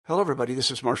Hello, everybody.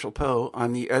 This is Marshall Poe.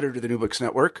 I'm the editor of the New Books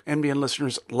Network. NBN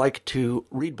listeners like to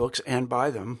read books and buy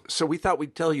them. So we thought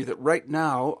we'd tell you that right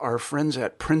now, our friends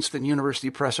at Princeton University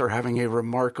Press are having a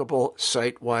remarkable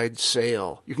site-wide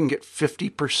sale. You can get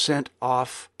 50%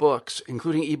 off books,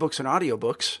 including ebooks and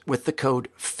audiobooks, with the code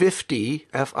 50,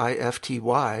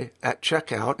 F-I-F-T-Y, at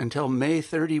checkout until May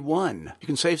 31. You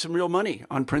can save some real money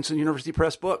on Princeton University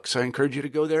Press books. I encourage you to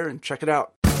go there and check it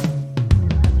out.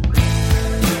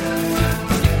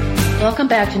 Welcome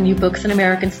back to New Books in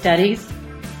American Studies.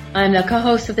 I'm the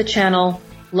co-host of the channel,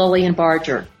 Lillian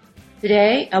Barger.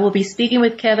 Today, I will be speaking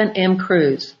with Kevin M.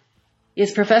 Kruse. He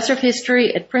is professor of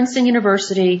history at Princeton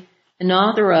University and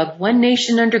author of One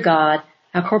Nation Under God,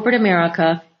 How Corporate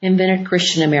America Invented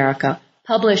Christian America,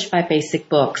 published by Basic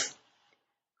Books.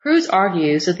 Kruse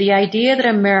argues that the idea that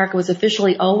America was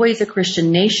officially always a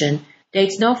Christian nation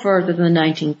dates no further than the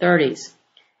 1930s.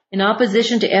 In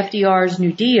opposition to FDR's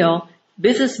New Deal,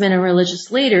 businessmen and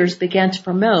religious leaders began to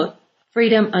promote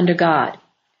freedom under God.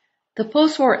 The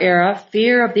post-war era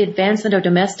fear of the advancement of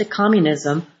domestic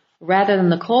communism rather than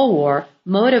the Cold War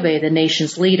motivated the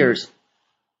nation's leaders.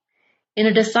 In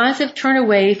a decisive turn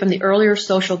away from the earlier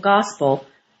social gospel,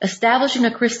 establishing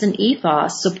a Christian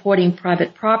ethos supporting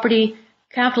private property,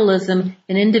 capitalism,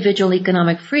 and individual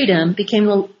economic freedom became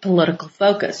a political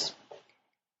focus.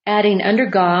 Adding under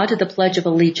God to the Pledge of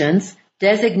Allegiance,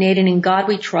 designating In God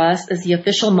We Trust as the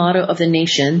official motto of the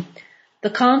nation, the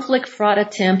conflict-fraught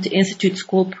attempt to institute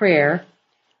school prayer,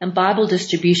 and Bible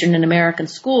distribution in American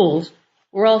schools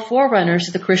were all forerunners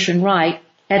of the Christian right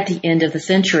at the end of the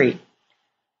century.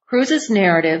 Kruse's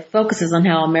narrative focuses on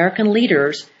how American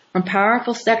leaders from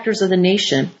powerful sectors of the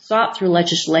nation sought through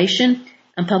legislation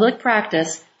and public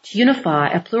practice to unify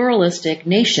a pluralistic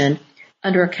nation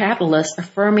under a capitalist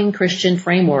affirming Christian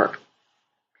framework.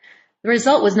 The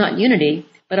result was not unity,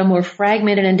 but a more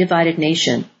fragmented and divided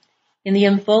nation. In the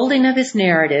unfolding of his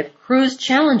narrative, Kruse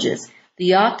challenges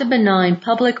the often benign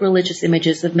public religious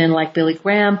images of men like Billy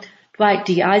Graham, Dwight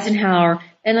D. Eisenhower,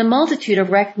 and a multitude of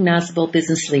recognizable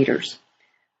business leaders.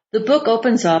 The book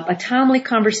opens up a timely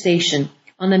conversation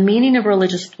on the meaning of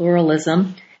religious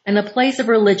pluralism and the place of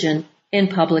religion in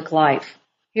public life.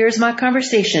 Here's my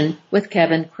conversation with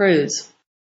Kevin Kruse.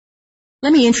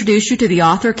 Let me introduce you to the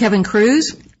author, Kevin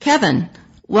Kruse. Kevin,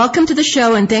 welcome to the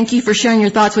show, and thank you for sharing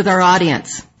your thoughts with our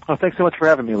audience. Oh, thanks so much for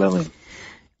having me, Lily.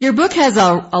 Your book has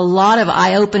a lot of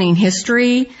eye-opening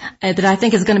history that I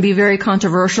think is going to be very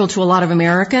controversial to a lot of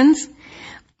Americans.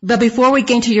 But before we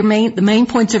get into the main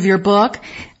points of your book,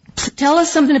 tell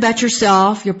us something about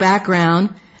yourself, your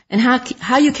background, and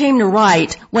how you came to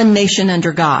write One Nation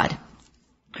Under God.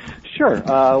 Sure.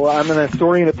 Well, I'm an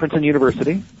historian at Princeton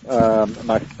University.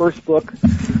 My first book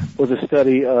was a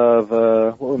study of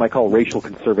what we might call racial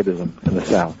conservatism in the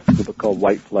South. It's a book called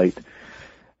White Flight.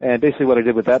 And basically what I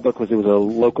did with that book was it was a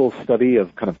local study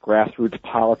of kind of grassroots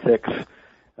politics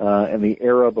in the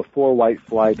era before white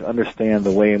flight, to understand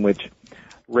the way in which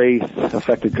race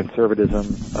affected conservatism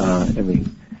in the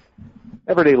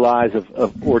everyday lives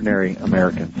of ordinary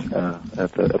Americans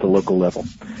at the local level.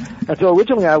 And so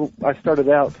originally I started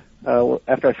out,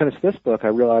 after I finished this book, I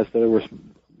realized that there was,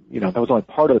 that was only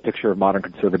part of the picture of modern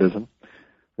conservatism.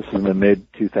 This was in the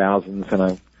mid-2000s,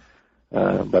 and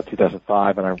about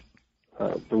 2005, and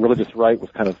the religious right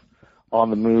was kind of on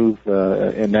the move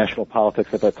in national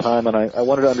politics at that time, and I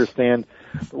wanted to understand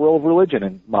the role of religion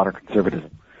in modern conservatism.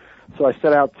 So I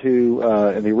set out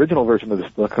to, in the original version of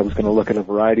this book, I was going to look at a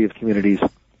variety of communities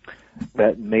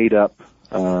that made up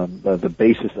the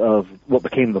basis of what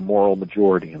became the moral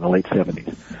majority in the late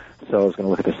 70s. So I was going to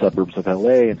look at the suburbs of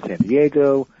L.A. and San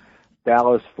Diego,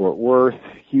 Dallas, Fort Worth,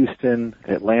 Houston,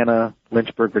 Atlanta,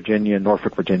 Lynchburg, Virginia,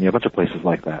 Norfolk, Virginia, a bunch of places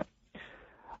like that.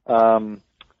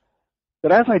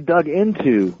 But as I dug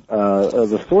into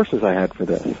the sources I had for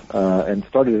this and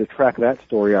started to track that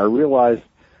story, I realized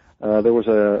there was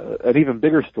an even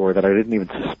bigger story that I didn't even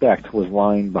suspect was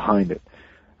lying behind it.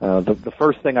 The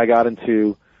first thing I got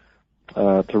into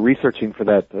to researching for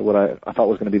that, what I thought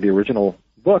was going to be the original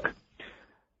book,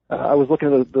 I was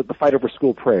looking at the fight over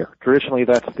school prayer. Traditionally,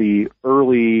 that's the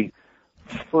early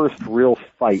first real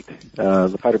fight,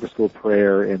 the fight over school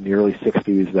prayer in the early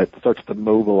 60s that starts to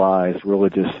mobilize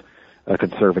religious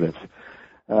conservatives.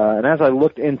 And as I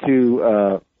looked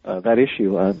into that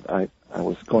issue, I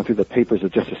was going through the papers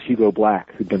of Justice Hugo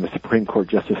Black, who'd been the Supreme Court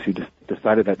justice who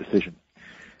decided that decision.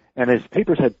 And his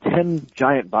papers had 10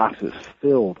 giant boxes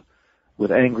filled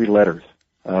with angry letters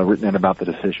written in about the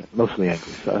decision, mostly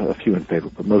angry, a few in favor,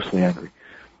 but mostly angry.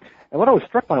 And what I was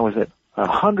struck by was that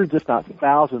hundreds, if not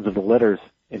thousands, of the letters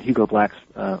in Hugo Black's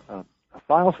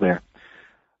files there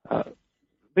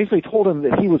basically told him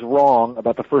that he was wrong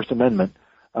about the First Amendment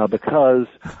because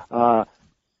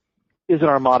isn't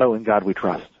our motto, "In God We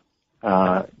Trust"?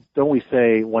 Don't we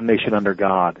say "one nation under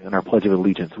God" in our Pledge of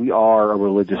Allegiance? We are a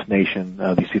religious nation,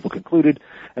 these people concluded,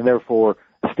 and therefore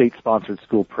state-sponsored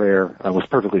school prayer was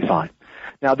perfectly fine.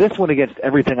 Now, this went against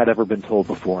everything I'd ever been told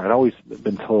before. I'd always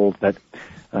been told that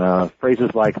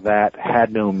phrases like that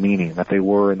had no meaning, that they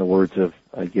were, in the words of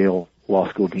Yale Law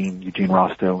School Dean Eugene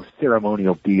Rostow,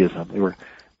 ceremonial deism. They were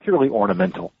purely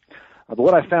ornamental. But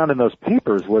what I found in those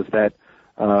papers was that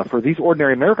for these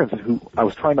ordinary Americans who I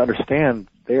was trying to understand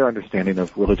their understanding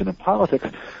of religion and politics,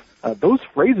 those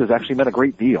phrases actually meant a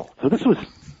great deal. So this was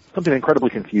something incredibly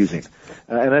confusing.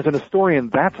 And as an historian,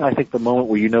 that's, I think, the moment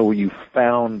where you know where you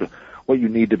found what you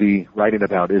need to be writing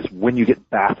about, is when you get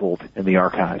baffled in the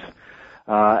archives.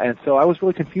 And so I was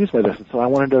really confused by this, and so I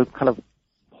wanted to kind of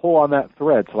pull on that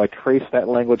thread. So I traced that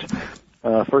language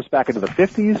first back into the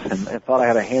 50s and thought I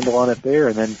had a handle on it there,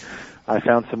 and then I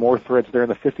found some more threads there in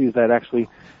the 50s that actually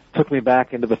took me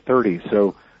back into the 30s.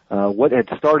 So what had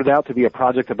started out to be a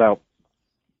project about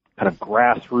kind of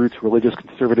grassroots religious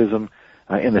conservatism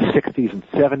in the 60s and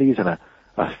 70s and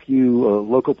a few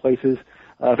local places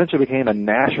eventually became a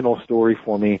national story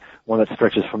for me, one that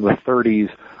stretches from the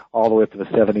 30s all the way up to the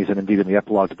 70s and indeed in the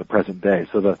epilogue to the present day.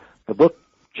 So the book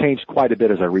changed quite a bit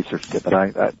as I researched it, but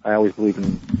I always believe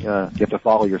in you have to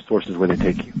follow your sources where they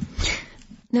take you.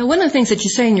 Now, one of the things that you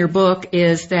say in your book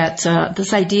is that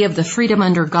this idea of the freedom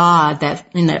under God, that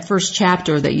in that first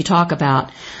chapter that you talk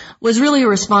about, was really a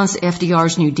response to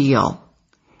FDR's New Deal.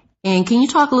 And can you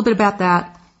talk a little bit about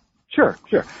that? Sure.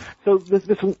 So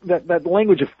that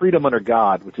language of freedom under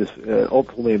God, which is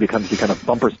ultimately becomes the kind of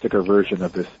bumper sticker version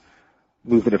of this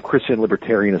movement of Christian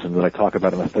libertarianism that I talk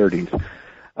about in the 30s,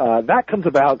 that comes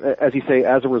about, as you say,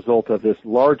 as a result of this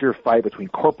larger fight between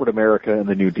corporate America and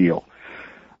the New Deal.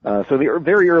 So the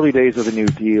very early days of the New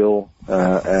Deal,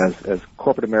 as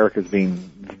corporate America is being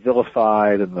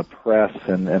vilified in the press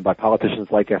and by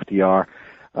politicians like FDR,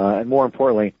 and more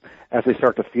importantly, as they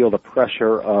start to feel the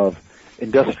pressure of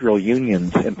industrial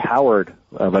unions empowered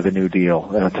by the New Deal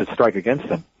to strike against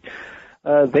them,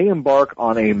 they embark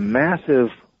on a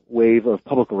massive wave of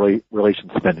public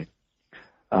relations spending.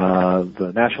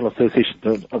 The National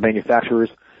Association of Manufacturers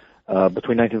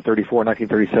between 1934 and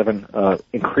 1937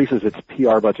 increases its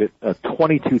PR budget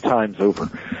 22 times over.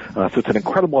 So it's an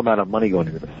incredible amount of money going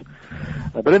into this.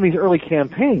 But in these early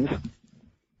campaigns,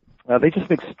 they just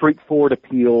make straightforward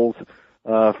appeals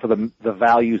for the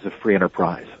values of free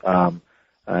enterprise.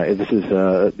 This is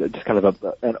just kind of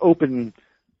an open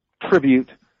tribute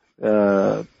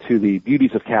to the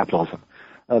beauties of capitalism.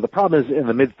 The problem is, in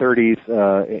the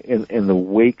mid-30s, in the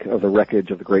wake of the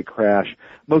wreckage of the Great Crash,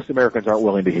 most Americans aren't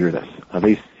willing to hear this.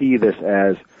 They see this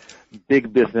as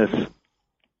big business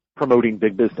promoting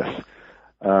big business.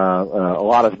 A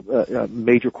lot of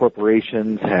major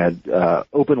corporations had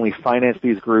openly financed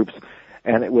these groups,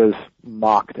 and it was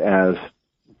mocked as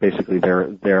basically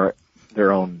their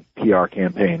own PR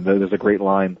campaign. There's a great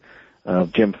line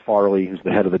of Jim Farley, who's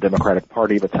the head of the Democratic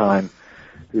Party at the time,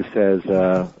 who says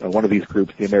one of these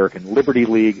groups, the American Liberty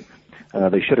League,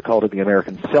 they should have called it the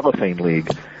American Cellophane League,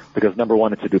 because number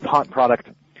one, it's a DuPont product,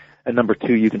 and number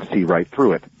two, you can see right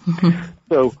through it.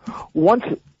 So once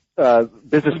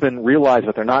businessmen realize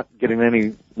that they're not getting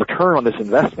any return on this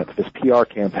investment, this PR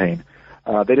campaign,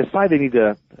 they decide they need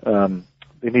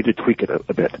to tweak it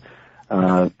a bit.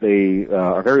 They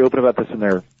are very open about this in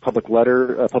their public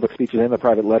speeches and the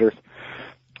private letters,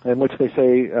 in which they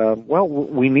say, well,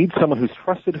 we need someone who's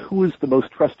trusted. Who is the most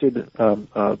trusted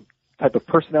type of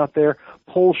person out there?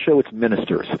 Polls show it's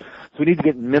ministers. So we need to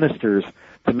get ministers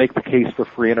to make the case for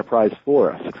free enterprise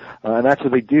for us. And that's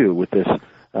what they do with this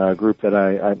group that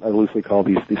I loosely call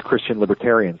these Christian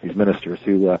libertarians, these ministers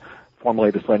who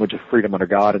formulate this language of freedom under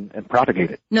God and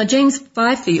propagate it. Now, James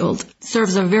Fifield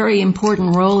serves a very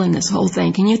important role in this whole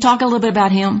thing. Can you talk a little bit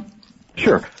about him?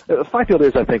 Sure. Fifield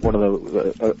is, I think, one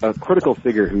of a critical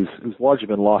figure who's largely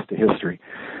been lost to history.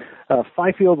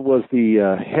 Fifield was the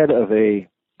head of a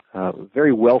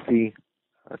very wealthy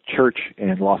church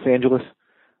in Los Angeles,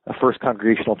 a First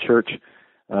Congregational Church.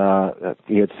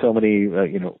 He had so many,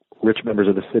 rich members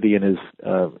of the city in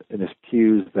his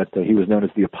pews that he was known as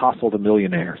the Apostle to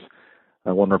Millionaires.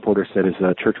 One reporter said his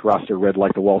church roster read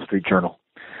like the Wall Street Journal.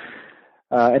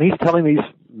 And he's telling these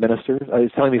ministers,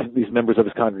 he's telling these members of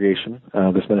his congregation,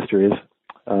 this minister is,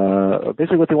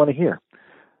 basically what they want to hear,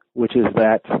 which is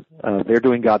that they're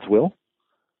doing God's will,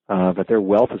 that their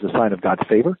wealth is a sign of God's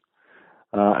favor,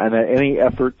 and that any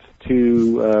efforts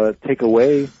to take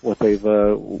away what they've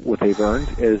earned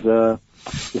is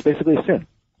basically a sin.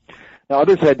 Now,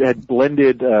 others had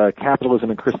blended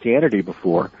capitalism and Christianity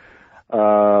before,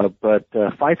 but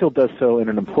Fifield does so in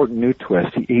an important new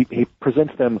twist. He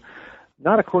presents them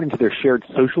not according to their shared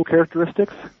social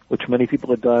characteristics, which many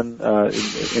people had done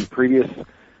in previous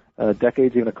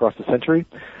decades, even across the century.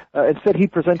 Instead, he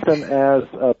presents them as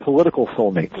political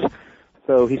soulmates.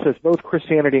 So he says both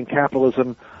Christianity and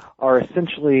capitalism are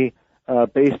essentially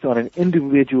based on an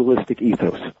individualistic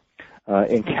ethos.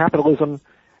 In capitalism,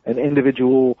 an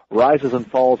individual rises and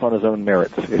falls on his own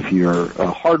merits. If you're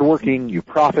hardworking, you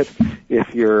profit.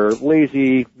 If you're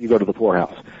lazy, you go to the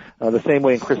poorhouse. The same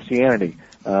way in Christianity.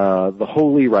 The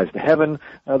holy rise to heaven,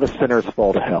 the sinners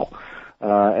fall to hell.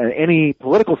 And any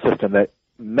political system that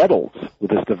meddles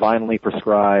with this divinely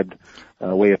prescribed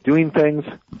way of doing things,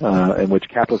 in which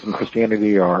capitalism and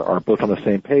Christianity are both on the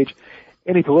same page,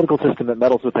 any political system that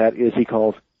meddles with that is, he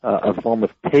calls, a form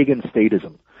of pagan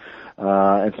statism.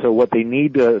 And so what they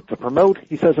need to promote,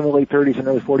 he says in the late 30s and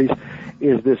early 40s,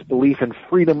 is this belief in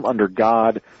freedom under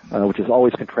God, which is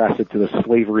always contrasted to the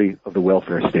slavery of the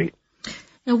welfare state.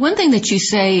 Now, one thing that you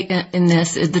say in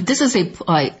this is that this is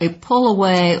a pull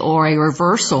away or a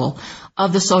reversal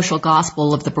of the social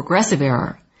gospel of the progressive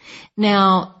era.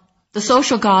 Now, the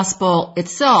social gospel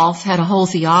itself had a whole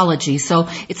theology, so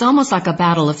it's almost like a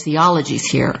battle of theologies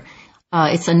here.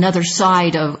 It's another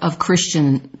side of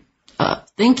Christian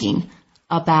thinking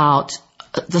about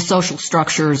the social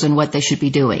structures and what they should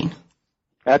be doing.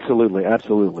 Absolutely.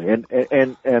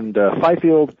 And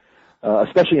Fifield,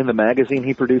 especially in the magazine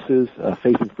he produces,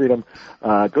 Faith and Freedom,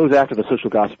 goes after the social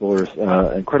gospelers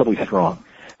incredibly strong.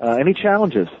 And he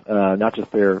challenges not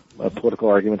just their political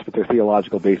arguments, but their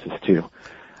theological basis too.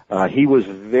 He was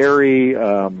very,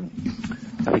 I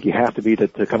think you have to be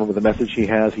to come up with the message he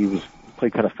has. He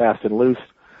played kind of fast and loose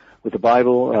with the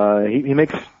Bible. He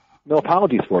makes no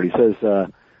apologies for it. He says,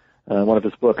 one of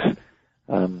his books,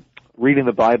 reading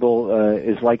the Bible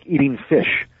is like eating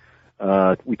fish.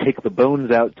 We take the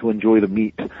bones out to enjoy the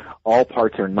meat. All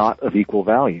parts are not of equal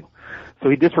value. So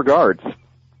he disregards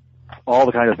all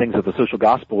the kind of things that the social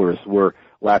gospelers were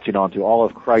latching onto, all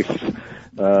of Christ's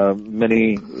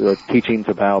many teachings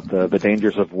about the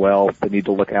dangers of wealth, the need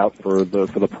to look out for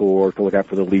the poor, to look out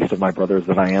for the least of my brothers,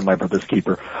 that I am my brother's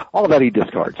keeper. All of that he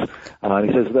discards. And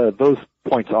he says those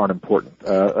points aren't important.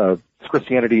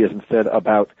 Christianity is instead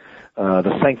about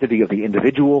the sanctity of the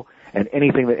individual, and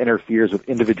anything that interferes with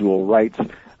individual rights,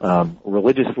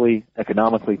 religiously,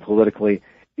 economically, politically,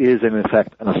 is in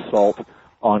effect an assault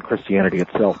on Christianity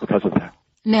itself because of that.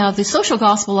 Now, the social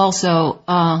gospel also,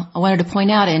 I wanted to point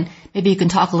out, and maybe you can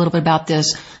talk a little bit about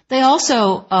this, they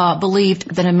also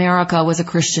believed that America was a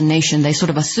Christian nation. They sort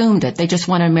of assumed it. They just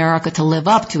wanted America to live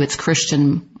up to its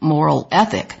Christian moral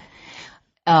ethic.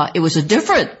 It was a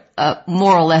different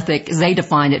moral ethic, as they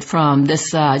defined it, from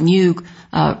this new,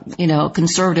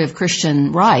 conservative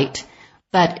Christian right.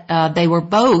 But they were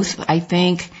both, I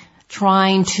think,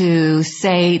 trying to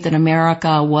say that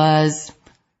America was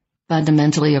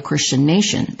fundamentally a Christian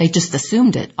nation. They just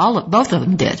assumed it. Both of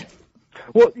them did.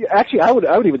 Well, actually, I would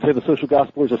even say the social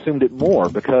gospelers assumed it more,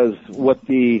 because what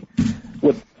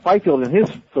Fifield and his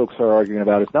folks are arguing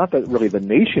about is not that really the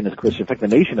nation is Christian. In fact, the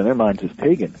nation in their minds is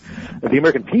pagan. The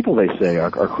American people, they say,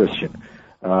 are Christian,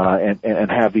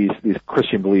 and have these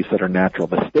Christian beliefs that are natural.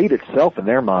 The state itself, in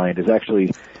their mind, is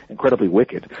actually incredibly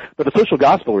wicked. But the social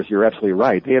gospelers, you're absolutely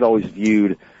right. They had always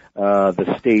viewed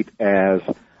the state as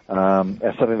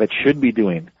something that should be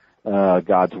doing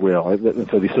God's will. And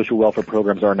so these social welfare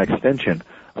programs are an extension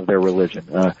of their religion.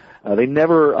 They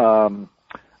never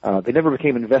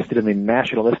became invested in the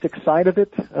nationalistic side of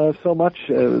it so much.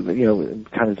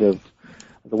 Kind of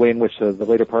the way in which the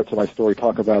later parts of my story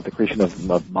talk about the creation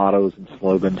of mottos and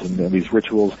slogans and these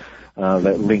rituals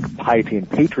that link piety and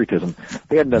patriotism.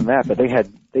 They hadn't done that, but they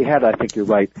had, I think you're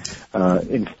right,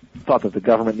 thought that the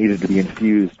government needed to be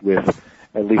infused with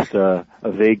at least a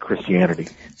vague Christianity.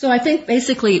 So I think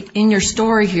basically in your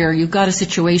story here, you've got a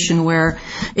situation where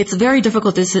it's very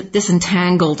difficult to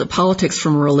disentangle the politics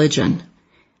from religion.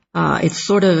 It's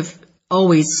sort of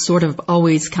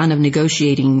always kind of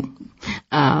negotiating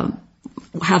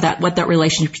what that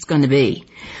relationship is going to be.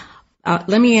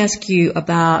 Let me ask you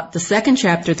about the second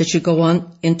chapter that you go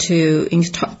on into, and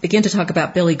you begin to talk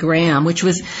about Billy Graham, which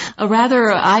was a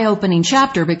rather eye-opening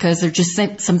chapter, because there are just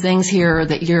some things here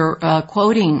that you're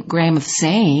quoting Graham of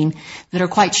saying that are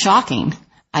quite shocking,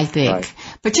 I think, right.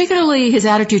 Particularly his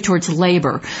attitude towards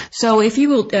labor. So if you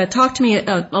will talk to me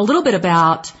a little bit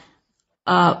about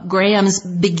Graham's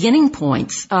beginning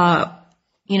points,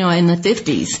 in the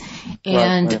 50s,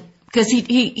 and right. Because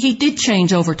he did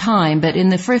change over time, but in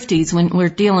the 50s, when we're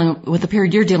dealing with the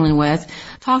period you're dealing with,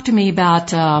 talk to me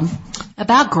about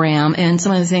Graham and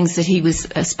some of the things that he was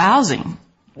espousing.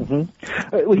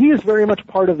 Well, he is very much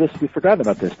part of this. We've forgotten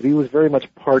about this, but he was very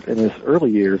much part in his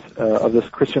early years of this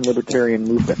Christian libertarian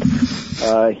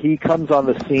movement. He comes on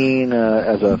the scene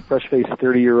as a fresh-faced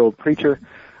 30-year-old preacher.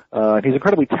 He's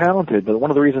incredibly talented, but one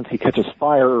of the reasons he catches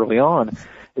fire early on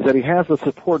is that he has the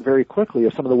support very quickly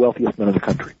of some of the wealthiest men in the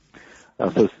country.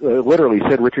 Literally,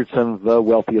 Sid Richardson, the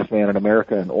wealthiest man in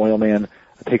America, an oil man,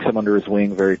 takes him under his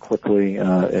wing very quickly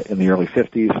in the early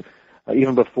 50s.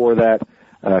 Even before that,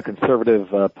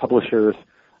 conservative publishers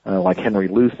like Henry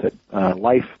Luce at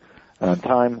Life,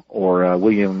 Time, or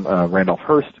William Randolph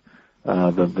Hearst,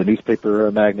 the newspaper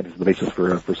magnate is the basis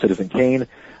for Citizen Kane.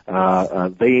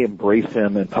 They embrace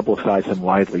him and publicize him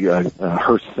widely.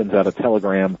 Hearst sends out a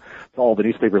telegram to all the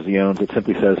newspapers he owns. It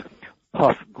simply says,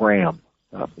 "Puff Graham."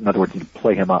 In other words, you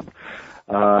play him up.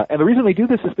 And the reason they do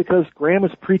this is because Graham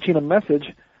is preaching a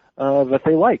message that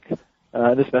they like.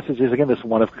 This message is, again, this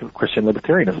one of Christian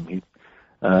libertarianism. He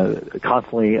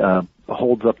constantly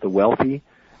holds up the wealthy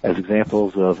as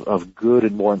examples of good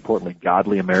and, more importantly,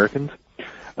 godly Americans.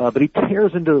 But he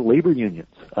tears into labor unions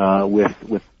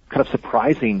with kind of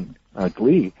surprising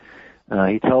glee.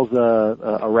 He tells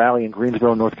a rally in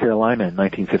Greensboro, North Carolina in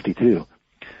 1952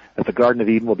 that the Garden of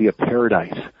Eden will be a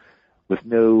paradise with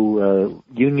no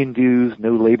union dues,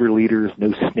 no labor leaders,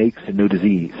 no snakes, and no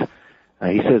disease.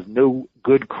 He says no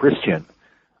good Christian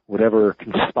would ever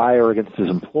conspire against his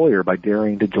employer by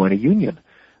daring to join a union.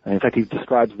 In fact, he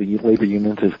describes the labor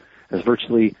unions as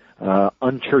virtually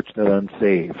unchurched and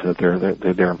unsaved,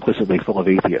 that they're implicitly full of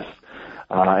atheists,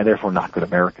 and therefore not good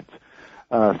Americans.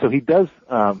 So he does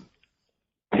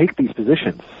take these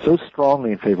positions so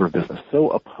strongly in favor of business,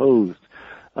 so opposed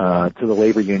to the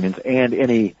labor unions and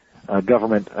any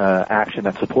government action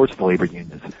that supports the labor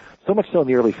unions. So much so in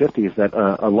the early 50s that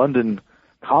a London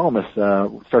columnist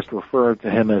starts to refer to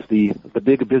him as the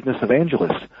big business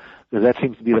evangelist, because that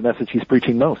seems to be the message he's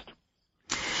preaching most.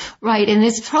 Right, and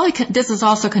this is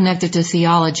also connected to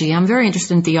theology. I'm very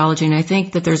interested in theology, and I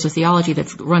think that there's a theology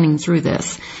that's running through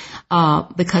this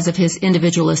because of his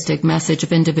individualistic message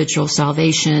of individual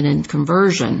salvation and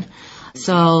conversion.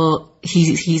 So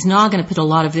he's not going to put a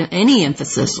lot of any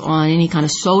emphasis on any kind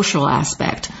of social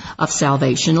aspect of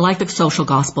salvation, like the social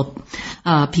gospel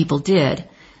people did.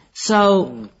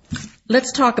 So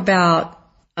let's talk about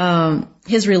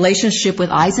his relationship with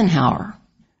Eisenhower.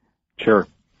 Sure.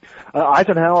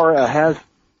 Eisenhower has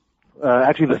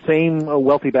actually the same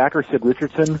wealthy backer, Sid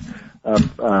Richardson,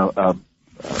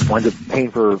 winds up paying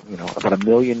for about $1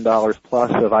 million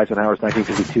plus of Eisenhower's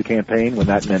 1952 campaign, when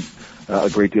that meant a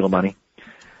great deal of money.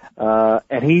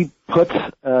 And he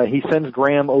sends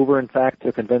Graham over, in fact,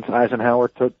 to convince Eisenhower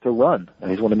to run. And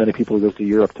he's one of the many people who goes to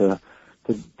Europe to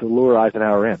lure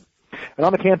Eisenhower in. And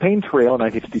on the campaign trail in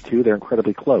 1952, they're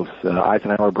incredibly close.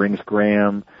 Eisenhower brings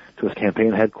Graham to his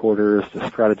campaign headquarters to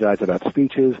strategize about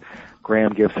speeches.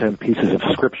 Graham gives him pieces of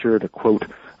scripture to quote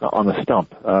on the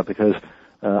stump, because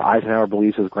Eisenhower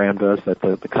believes, as Graham does, that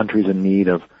the country's in need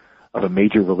of a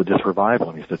major religious revival,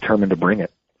 and he's determined to bring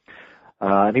it.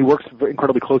 And he works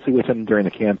incredibly closely with him during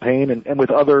the campaign, and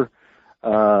with other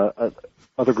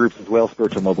groups as well.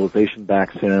 Spiritual Mobilization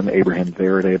backs him. Abraham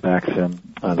Vereide backs him.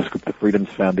 The Scoop the Freedoms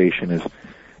Foundation is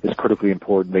critically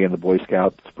important. They and the Boy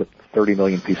Scouts put 30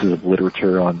 million pieces of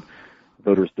literature on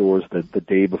voters' doors the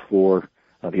day before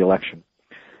the election.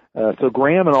 So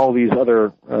Graham and all these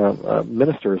other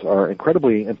ministers are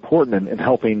incredibly important in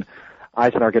helping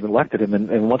Eisenhower get elected.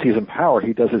 And once he's in power,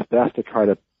 he does his best to try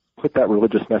to put that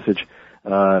religious message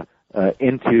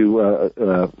into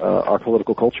our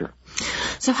political culture.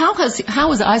 So how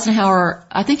was Eisenhower,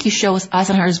 I think you show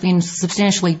Eisenhower as being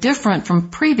substantially different from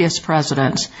previous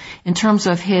presidents in terms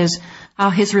of how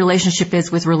his relationship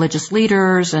is with religious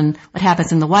leaders and what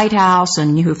happens in the White House,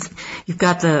 and you've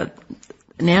got the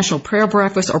National Prayer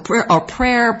Breakfast or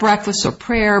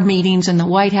prayer meetings in the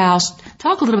White House.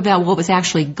 Talk a little bit about what was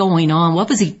actually going on. What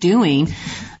was he doing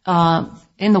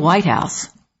in the White House?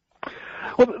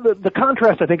 Well, the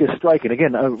contrast, I think, is striking.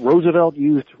 Again, Roosevelt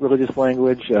used religious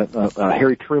language.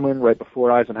 Harry Truman, right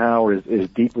before Eisenhower, is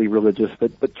deeply religious.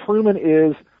 But Truman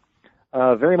is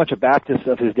very much a Baptist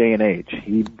of his day and age.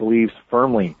 He believes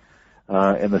firmly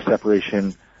in the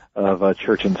separation of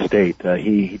church and state.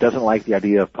 He doesn't like the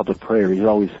idea of public prayer. He's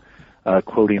always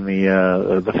quoting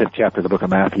the 5th chapter of the book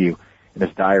of Matthew in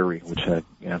his diary, which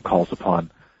calls upon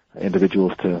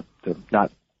individuals to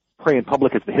not pray in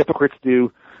public as the hypocrites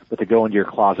do, but to go into your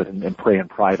closet and pray in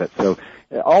private. So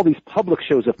all these public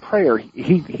shows of prayer,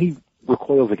 he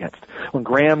recoils against. When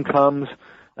Graham comes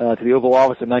to the Oval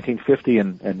Office in 1950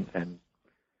 and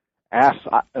asks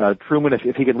Truman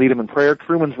if he could lead him in prayer.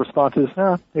 Truman's response is,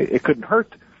 it couldn't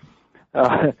hurt.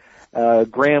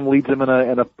 Graham leads him in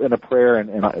a prayer,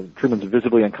 and Truman's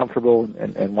visibly uncomfortable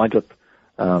and winds up,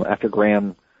 after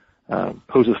Graham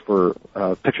poses for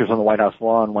pictures on the White House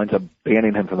lawn, winds up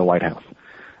banning him from the White House.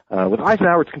 With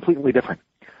Eisenhower, it's completely different.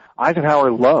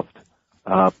 Eisenhower loved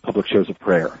public shows of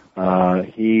prayer.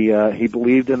 He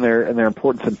believed in their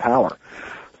importance and power.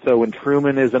 So when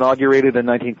Truman is inaugurated in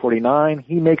 1949,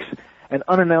 he makes an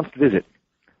unannounced visit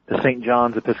to St.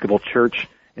 John's Episcopal Church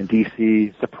in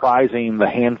D.C., surprising the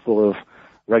handful of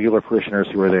regular parishioners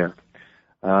who are there.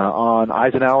 On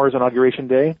Eisenhower's inauguration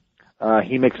day,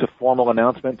 he makes a formal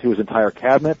announcement to his entire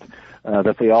cabinet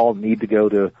that they all need to go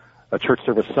to a church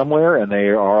service somewhere, and they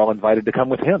are all invited to come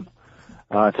with him.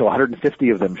 So 150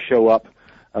 of them show up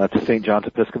to St. John's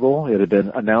Episcopal. It had been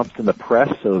announced in the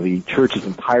press, so the church is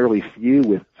entirely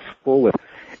full with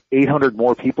 800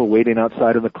 more people waiting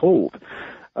outside in the cold.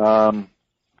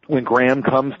 When Graham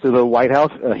comes to the White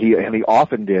House, he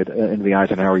often did in the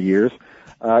Eisenhower years,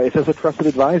 it's as a trusted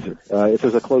advisor. It's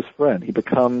as a close friend. He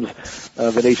becomes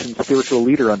the nation's spiritual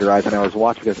leader under Eisenhower's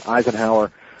watch because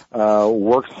Eisenhower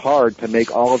works hard to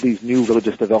make all of these new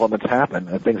religious developments happen.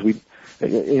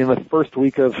 In the first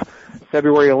week of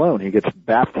February alone, he gets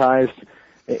baptized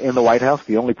in the White House,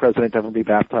 the only president to ever be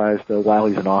baptized while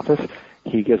he's in office.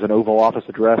 He gives an Oval Office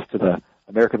address to the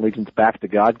American Legion's Back to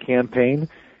God campaign.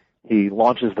 He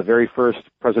launches the very first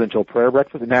presidential prayer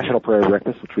breakfast, the national prayer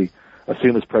breakfast, which we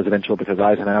assume is presidential because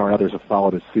Eisenhower and others have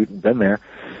followed his suit and been there.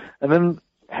 And then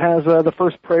has the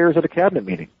first prayers at a cabinet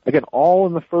meeting. Again, all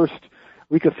in the first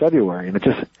week of February. And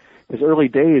his early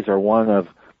days are one of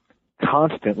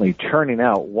constantly churning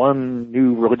out one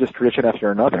new religious tradition after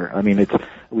another. I mean,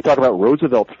 we talk about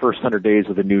Roosevelt's first 100 days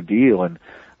of the New Deal and,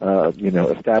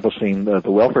 establishing the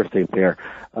welfare state there.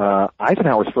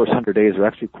 Eisenhower's first 100 days are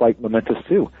actually quite momentous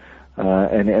too.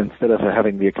 And instead of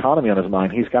having the economy on his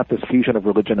mind, he's got this fusion of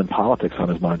religion and politics on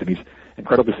his mind, and he's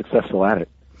incredibly successful at it.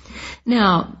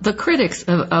 Now, the critics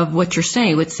of what you're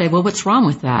saying would say, well, what's wrong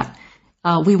with that?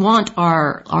 We want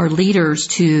our leaders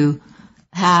to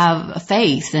have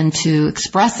faith and to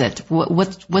express it.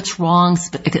 What's wrong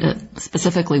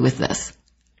specifically with this?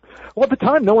 Well, at the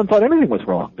time, no one thought anything was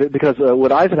wrong because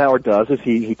what Eisenhower does is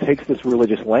he takes this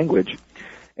religious language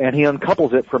and he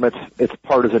uncouples it from its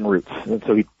partisan roots. And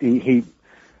so he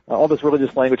all this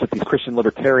religious language that these Christian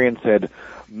libertarians had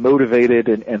motivated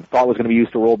and thought was going to be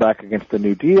used to roll back against the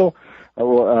New Deal,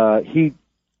 he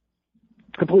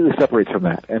completely separates from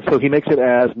that. And so he makes it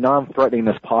as non-threatening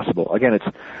as possible. Again, it's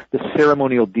the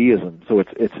ceremonial deism. So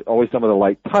it's always done with a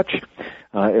light touch.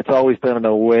 It's always done in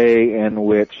a way in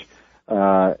which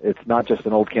it's not just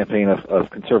an old campaign of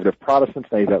conservative Protestants.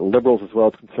 Now you've got liberals as well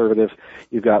as conservatives.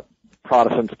 You've got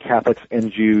Protestants, Catholics,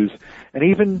 and Jews, and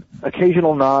even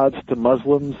occasional nods to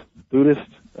Muslims,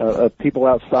 Buddhists, people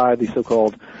outside the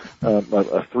so-called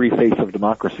three faiths of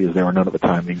democracy, as they were known at the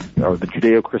time, or the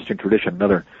Judeo-Christian tradition,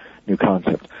 another new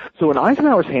concept. So in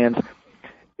Eisenhower's hands,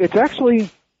 it's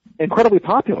actually incredibly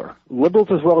popular. Liberals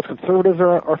as well as conservatives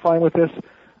are fine with this.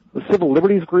 The civil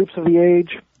liberties groups of the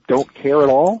age don't care at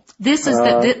all. This is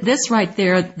this right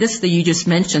there. This that you just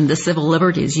mentioned, the Civil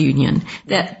Liberties Union,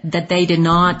 that they did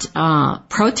not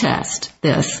protest.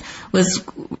 This was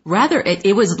rather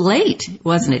it was late,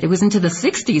 wasn't it? It was into the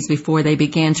 60s before they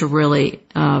began to really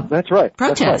that's right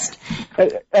protest.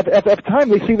 That's right. At the time,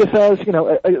 they see this as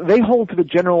they hold to the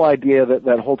general idea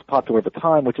that holds popular at the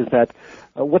time, which is that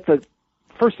what the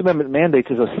First Amendment mandates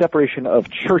is a separation of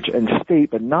church and state,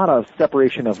 but not a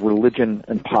separation of religion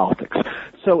and politics.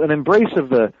 So an embrace of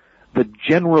the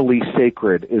generally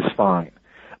sacred is fine.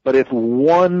 But if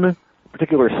one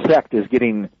particular sect is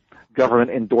getting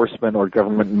government endorsement or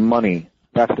government money,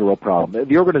 that's the real problem.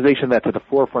 The organization that's at the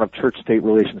forefront of church-state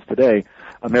relations today,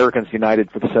 Americans United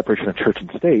for the Separation of Church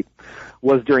and State,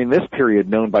 was during this period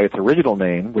known by its original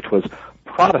name, which was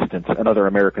Protestants and Other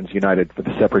Americans United for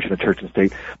the Separation of Church and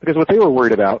State, because what they were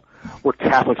worried about were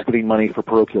Catholics getting money for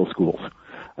parochial schools,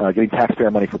 getting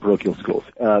taxpayer money for parochial schools.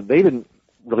 They didn't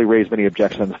really raise many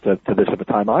objections to this at the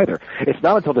time either. It's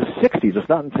not until the 60s, it's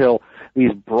not until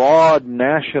these broad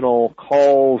national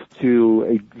calls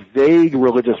to a vague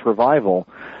religious revival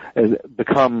has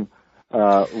become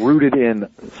rooted in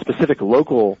specific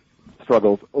local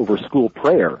struggles over school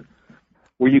prayer,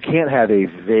 where you can't have a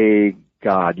vague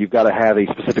God. You've got to have a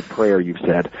specific prayer, you've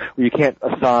said, where you can't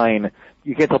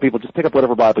tell people just pick up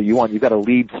whatever Bible you want. You've got to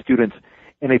lead students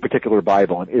in a particular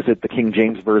Bible. And is it the King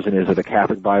James Version? Is it a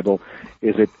Catholic Bible?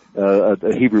 Is it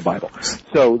a Hebrew Bible?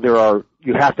 So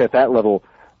you have to at that level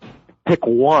pick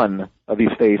one of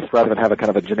these faiths rather than have a kind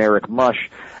of a generic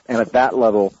mush. And at that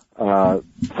level,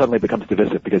 suddenly becomes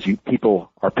divisive because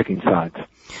people are picking sides.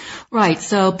 Right.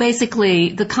 So basically,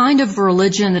 the kind of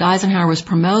religion that Eisenhower was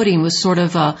promoting was sort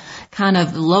of a kind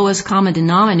of lowest common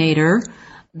denominator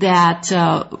that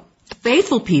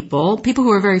faithful people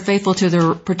who are very faithful to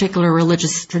their particular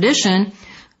religious tradition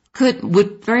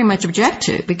would very much object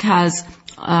to, because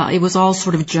it was all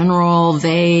sort of general,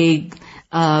 vague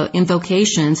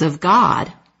invocations of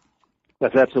God.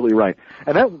 That's absolutely right,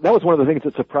 and that was one of the things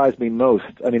that surprised me most.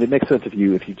 I mean, it makes sense if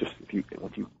you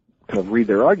kind of read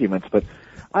their arguments, but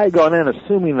I had gone in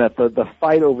assuming that the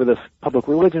fight over this public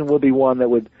religion would be one that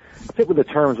would fit with the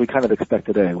terms we kind of expect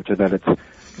today, which is that it's going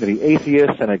to be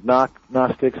atheists and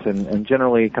agnostics and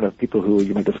generally kind of people who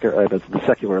you might describe as the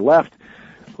secular left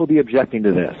who will be objecting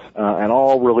to this, and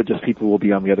all religious people will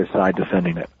be on the other side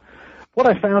defending it. What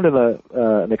I found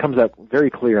and it comes out very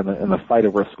clear in the fight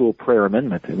over a school prayer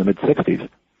amendment in the mid-'60s,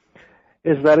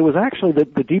 is that it was actually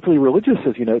the deeply religious,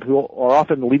 as you note, who are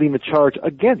often leading the charge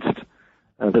against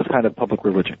this kind of public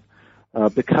religion,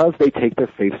 because they take their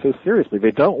faith so seriously.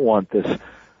 They don't want this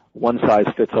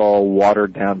one-size-fits-all,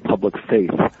 watered-down public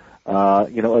faith.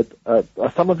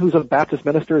 Someone who's a Baptist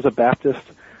minister is a Baptist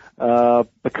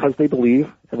because they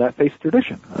believe in that faith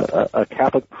tradition. A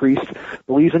Catholic priest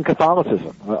believes in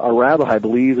Catholicism. A rabbi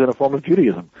believes in a form of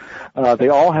Judaism. They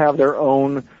all have their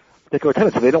own particular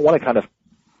tenets. So they don't want to kind of,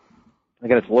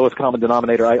 again, it's lowest common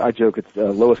denominator. I joke it's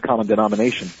lowest common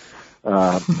denomination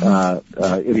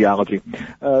ideology.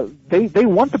 They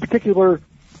want the particular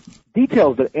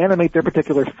details that animate their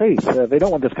particular faith. They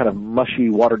don't want this kind of mushy,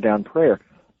 watered-down prayer.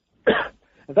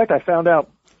 In fact, I found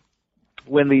out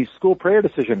when the school prayer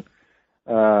decision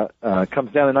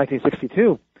comes down in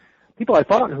 1962, people I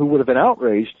thought who would have been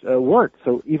outraged weren't.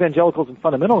 So evangelicals and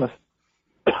fundamentalists,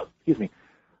 excuse me,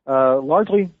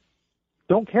 largely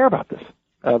don't care about this.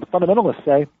 The fundamentalists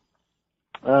say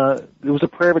it was a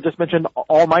prayer that just mentioned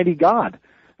Almighty God.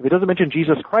 If it doesn't mention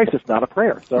Jesus Christ, it's not a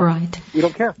prayer. So right. We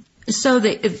don't care. So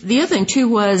the other thing, too,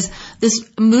 was this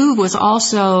move was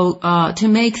also to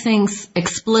make things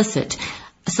explicit,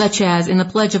 such as in the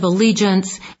Pledge of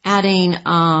Allegiance, adding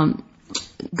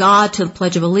God to the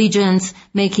Pledge of Allegiance,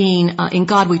 making In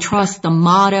God We Trust the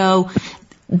motto.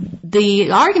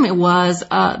 The argument was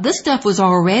this stuff was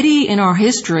already in our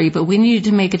history, but we needed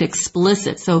to make it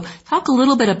explicit. So talk a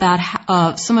little bit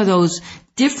about some of those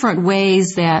different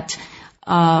ways that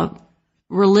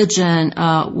religion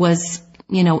was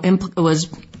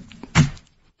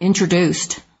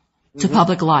introduced to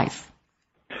public life.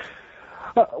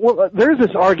 There's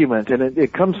this argument, and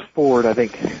it comes forward, I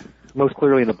think, most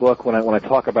clearly in the book when I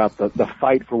talk about the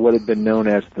fight for what had been known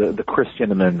as the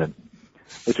Christian Amendment,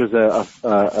 which was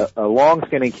a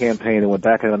long-standing campaign that went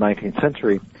back in the 19th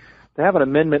century to have an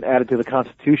amendment added to the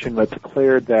Constitution that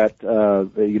declared that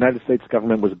the United States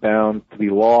government was bound to the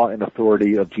law and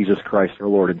authority of Jesus Christ, our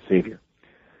Lord and Savior.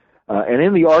 And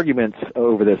in the arguments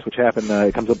over this, which happened,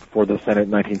 it comes up before the Senate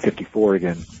in 1954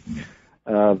 again,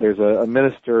 there's a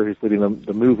minister who's leading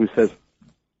the move who says,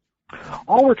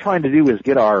 all we're trying to do is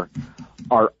get our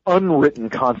unwritten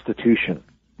Constitution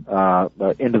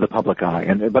into the public eye.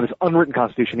 And by this unwritten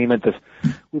Constitution, he meant this: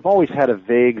 we've always had a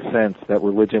vague sense that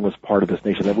religion was part of this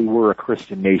nation, that we were a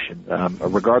Christian nation,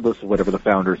 regardless of whatever the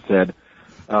founders said.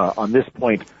 On this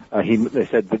point, they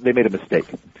said that they made a mistake,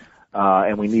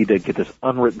 and we need to get this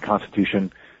unwritten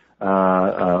Constitution. We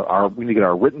need to get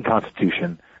our written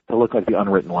Constitution to look like the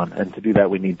unwritten one, and to do that,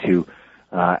 we need to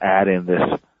add in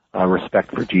this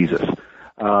respect for Jesus.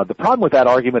 The problem with that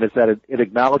argument is that it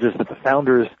acknowledges that the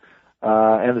founders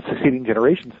and the succeeding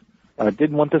generations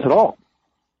didn't want this at all.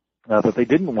 That they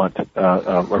didn't want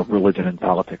religion in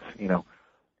politics.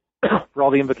 For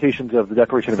all the invocations of the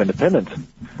Declaration of Independence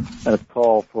and its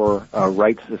call for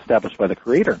rights established by the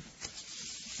Creator,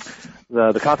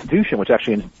 the Constitution, which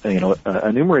actually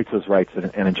enumerates those rights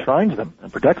and enshrines them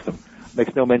and protects them,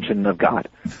 makes no mention of God.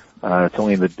 It's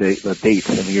only in the date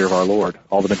and the year of our Lord.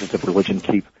 All the mentions of religion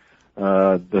keep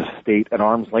the state at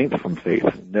arm's length from faith.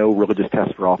 No religious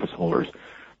test for office holders.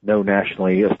 No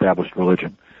nationally established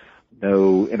religion.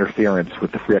 No interference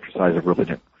with the free exercise of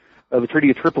religion. The Treaty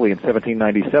of Tripoli in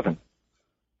 1797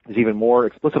 is even more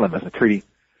explicit on this. A treaty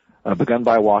begun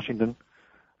by Washington,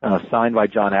 signed by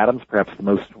John Adams, perhaps the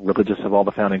most religious of all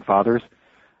the founding fathers,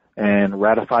 and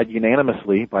ratified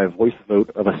unanimously by a voice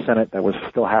vote of a Senate that was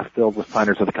still half filled with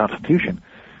signers of the Constitution.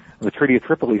 And the Treaty of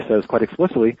Tripoli says quite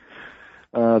explicitly,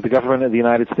 the government of the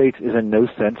United States is in no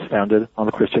sense founded on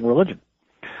the Christian religion.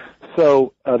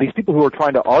 So these people who are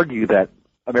trying to argue that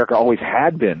America always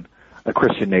had been a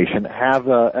Christian nation have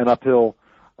an uphill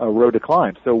road to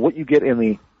climb. So what you get in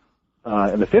the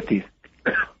 50s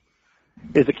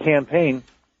is a campaign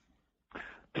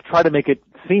to try to make it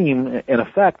seem, in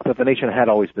effect, that the nation had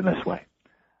always been this way.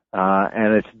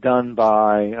 And it's done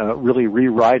by really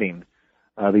rewriting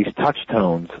these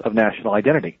touchstones of national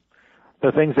identity.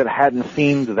 So things that hadn't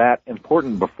seemed that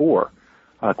important before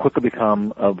quickly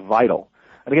become vital.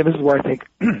 And again, this is where I think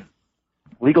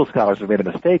legal scholars have made a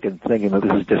mistake in thinking that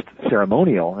this is just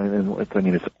ceremonial and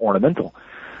it's ornamental.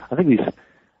 I think these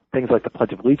things like the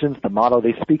Pledge of Allegiance, the motto,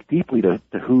 they speak deeply to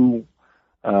who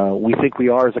we think we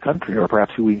are as a country, or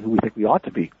perhaps who we think we ought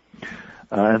to be.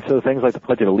 And so things like the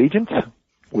Pledge of Allegiance,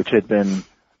 which had been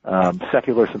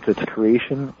secular since its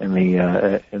creation in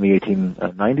the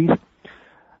 1890s,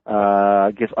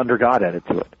 gets under God added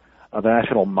to it. The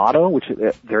national motto, which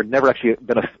there had never actually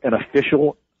been an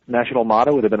official national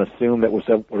motto. It had been assumed that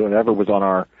whatever was on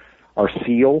our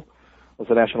seal was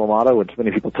the national motto, which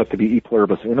many people took to be E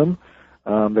Pluribus Unum.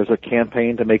 There's a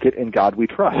campaign to make it In God We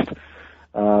Trust,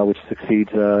 which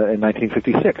succeeds in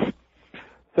 1956.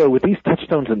 So with these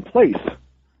touchstones in place,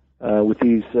 with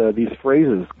these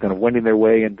phrases kind of wending their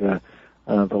way into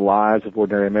the lives of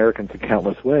ordinary Americans in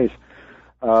countless ways,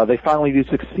 they finally do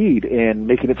succeed in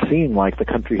making it seem like the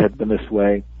country had been this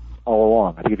way all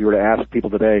along. I think if you were to ask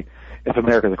people today if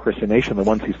America is a Christian nation, the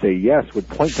ones who say yes would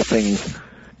point to things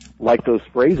like those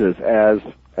phrases as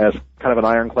kind of an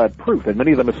ironclad proof. And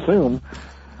many of them assume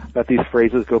that these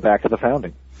phrases go back to the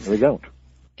founding. They don't.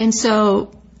 And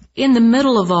so in the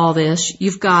middle of all this,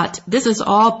 this is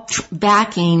all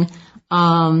backing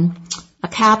a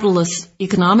capitalist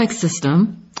economic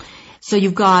system. So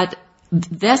you've got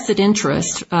vested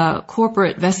interest,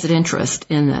 corporate vested interest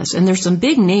in this. And there's some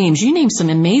big names. You named some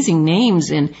amazing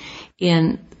names in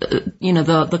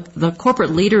the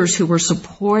corporate leaders who were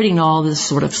supporting all this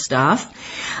sort of stuff.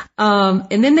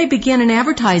 And then they began an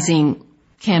advertising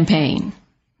campaign.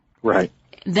 Right.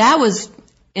 That was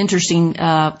interesting.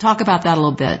 Talk about that a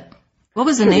little bit. What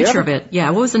was the nature of it?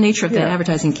 Yeah, what was the nature of that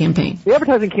advertising campaign? The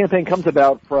advertising campaign comes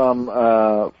about from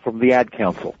the Ad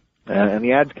Council. And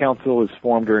the Ad Council was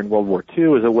formed during World War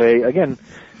II as a way, again,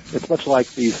 it's much like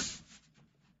these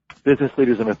business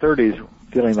leaders in the 30s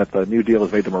feeling that the New Deal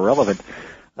has made them irrelevant.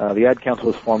 The Ad Council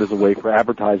was formed as a way for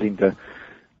advertising to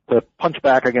punch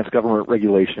back against government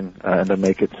regulation and to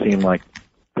make it seem like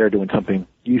they're doing something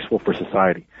useful for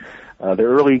society. Their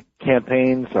early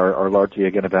campaigns are largely,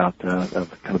 again, about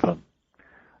the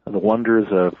wonders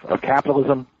of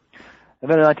capitalism. And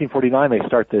then in 1949, they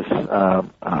start this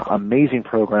amazing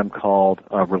program called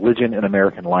Religion in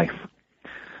American Life.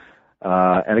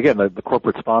 And again, the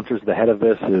corporate sponsors, the head of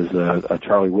this is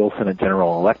Charlie Wilson at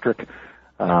General Electric.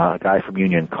 A guy from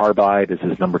Union Carbide is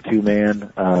his number two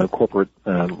man. Corporate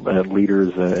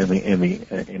leaders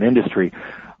in industry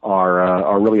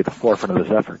are really at the forefront of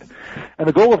this effort. And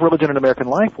the goal of Religion in American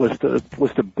Life was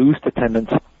to boost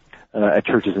attendance at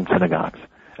churches and synagogues.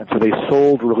 And so they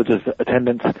sold religious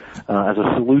attendance as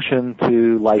a solution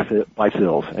to life's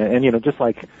ills. And just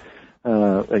like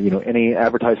any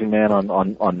advertising man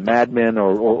on Mad Men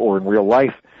or in real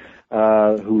life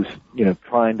who's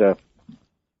trying to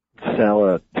sell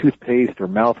a toothpaste or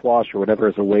mouthwash or whatever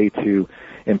as a way to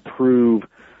improve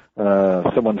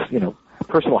someone's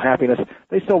personal happiness,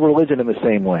 they sell religion in the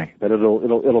same way, that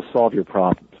it'll solve your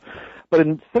problems. But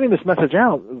in sending this message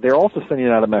out, they're also sending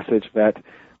out a message that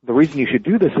the reason you should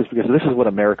do this is because this is what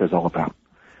America is all about.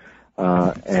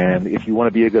 And if you want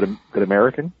to be a good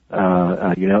American, you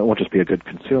won't just be a good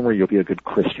consumer, you'll be a good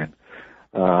Christian.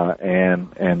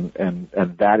 And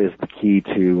that is the key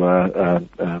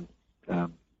to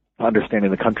understanding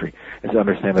the country, is to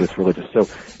understand that it's religious. So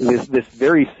this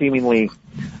very seemingly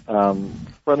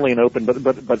friendly and open,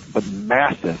 but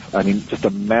massive. I mean, just a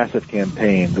massive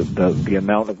campaign. The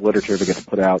amount of literature that gets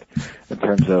put out in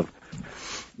terms of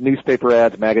newspaper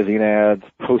ads, magazine ads,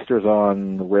 posters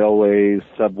on railways,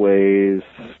 subways,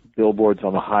 billboards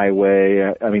on the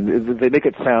highway. I mean, they make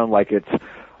it sound like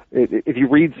if you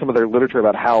read some of their literature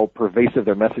about how pervasive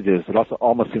their message is, it also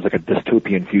almost seems like a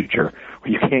dystopian future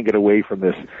where you can't get away from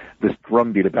this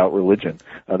drumbeat about religion.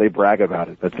 They brag about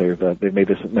it, that they've made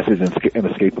this message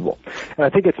inescapable. And I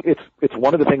think it's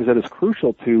one of the things that is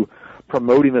crucial to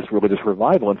promoting this religious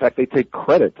revival. In fact, they take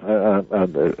credit,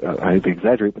 I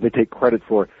exaggerate, but they take credit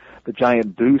for the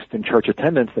giant boost in church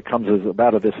attendance that comes as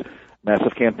about of this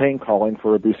massive campaign calling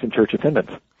for a boost in church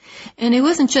attendance. And it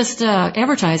wasn't just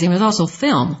advertising, it was also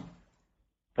film.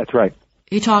 That's right.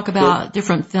 You talk about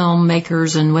different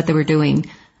filmmakers and what they were doing.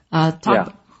 So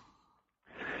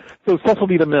Cecil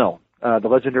B. DeMille, the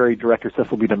legendary director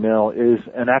Cecil B. DeMille, is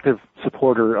an active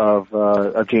supporter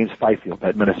of James Fifield,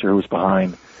 that minister who was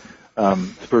behind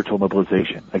spiritual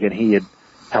mobilization. Again, he had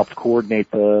helped coordinate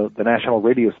the national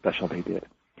radio special they did.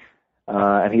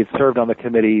 and he had served on the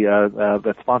committee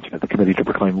that sponsored it, the Committee to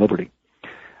Proclaim Liberty.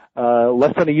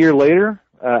 Less than a year later,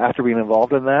 after being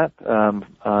involved in that,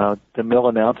 DeMille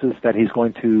announces that he's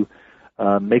going to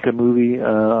make a movie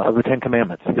of the Ten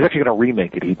Commandments. He's actually going to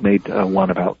remake it. He'd made one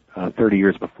about 30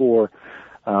 years before,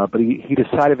 but he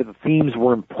decided that the themes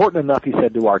were important enough, he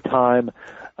said, to our time,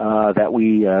 that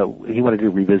he wanted to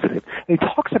revisit it. And he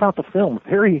talks about the film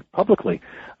very publicly,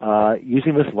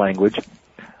 using this language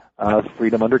of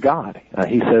freedom under God.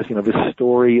 He says, this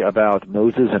story about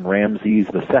Moses and Ramses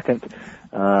II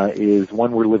is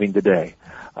one we're living today.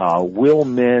 Will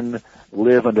men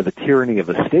live under the tyranny of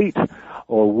the state,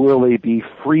 or will they be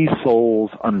free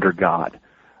souls under God?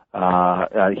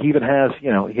 He even has,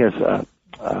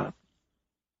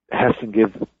 Heston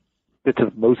give bits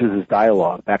of Moses'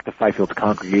 dialogue back to Fifield's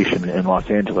congregation in Los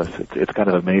Angeles. It's kind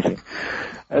of amazing.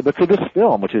 But for this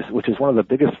film, which is one of the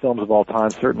biggest films of all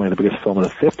time, certainly the biggest film of the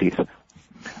 50s,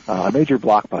 a major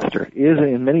blockbuster, is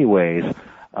in many ways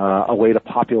a way to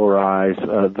popularize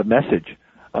the message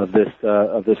of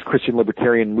this Christian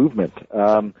libertarian movement.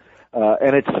 And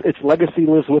its legacy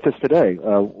lives with us today.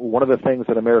 One of the things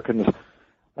that Americans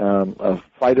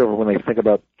fight over when they think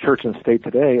about church and state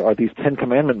today are these Ten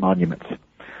Commandment monuments.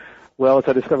 Well, as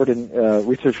I discovered in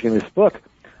researching this book,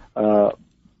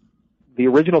 the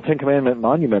original Ten Commandment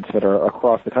monuments that are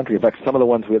across the country, in fact, some of the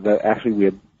ones that we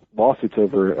had lawsuits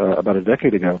over about a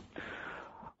decade ago,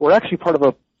 were actually part of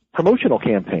a promotional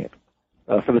campaign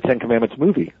for the Ten Commandments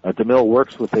movie. DeMille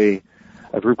works with a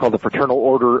group called the Fraternal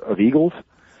Order of Eagles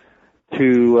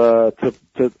to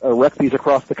erect these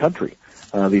across the country.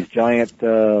 These giant,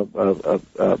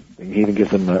 he even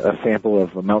gives them a sample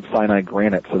of Mount Sinai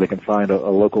granite so they can find a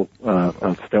local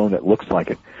stone that looks like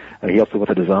it. He helps them with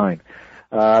the design.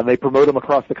 They promote them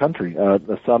across the country,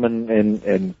 some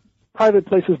in private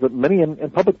places, but many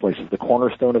in public places. The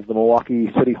cornerstone of the Milwaukee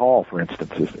City Hall, for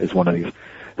instance, is one of these.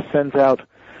 Sends out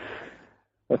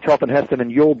Charlton Heston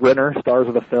and Yul Brynner, stars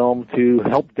of the film, to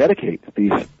help dedicate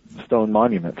these stone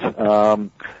monuments.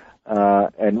 And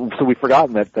so we've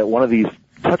forgotten that one of these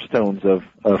touchstones of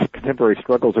contemporary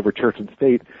struggles over church and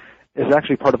state is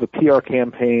actually part of a PR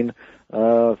campaign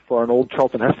for an old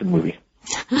Charlton Heston movie.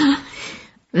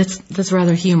 That's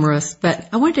rather humorous. But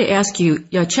I wanted to ask you,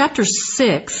 Chapter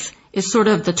 6 is sort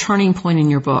of the turning point in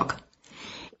your book.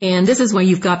 And this is where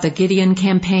you've got the Gideon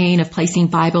campaign of placing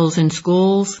Bibles in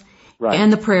schools, right,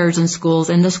 and the prayers in schools.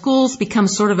 And the schools become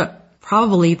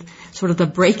probably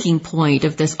the breaking point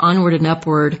of this onward and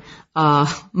upward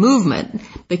movement,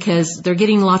 because they're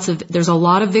getting there's a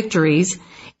lot of victories,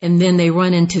 and then they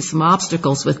run into some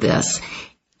obstacles with this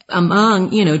among,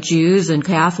 Jews and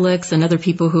Catholics and other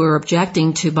people who are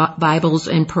objecting to Bibles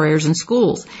and prayers in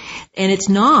schools. And it's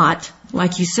not,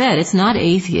 like you said, it's not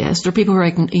atheists or people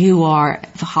who are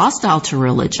hostile to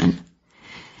religion.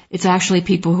 It's actually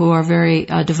people who are very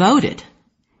devoted.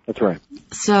 That's right.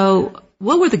 So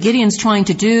what were the Gideons trying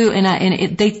to do?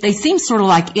 And they seem sort of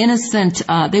like innocent.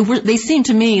 They seem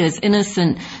to me as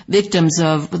innocent victims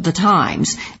of the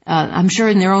times. I'm sure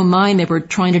in their own mind they were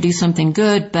trying to do something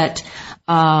good, but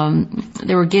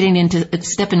they were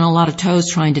stepping on a lot of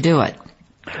toes trying to do it.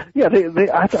 Yeah,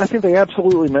 I think they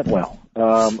absolutely meant well.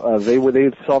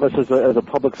 They saw this as a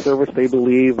public service. They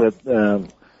believe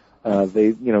that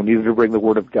they needed to bring the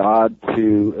Word of God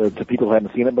to people who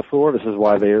hadn't seen it before. This is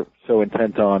why they're so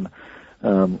intent on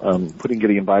putting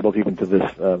Gideon Bibles even to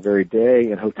this very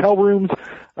day in hotel rooms.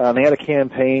 They had a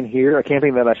campaign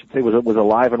that I should say was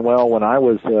alive and well when I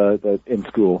was in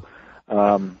school,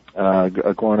 growing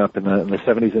up in the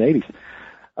 70s and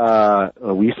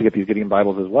 80s. We used to get these Gideon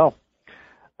Bibles as well.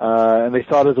 And they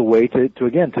saw it as a way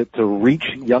to reach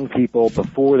young people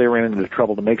before they ran into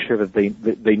trouble, to make sure that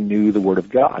they knew the Word of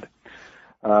God.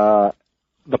 The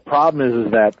problem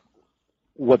is that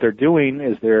what they're doing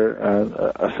is they're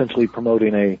essentially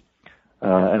promoting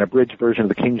an abridged version of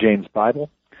the King James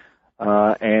Bible,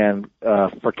 and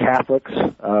for Catholics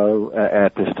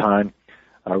at this time,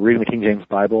 reading the King James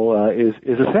Bible is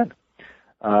a sin.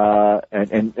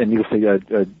 And you'll see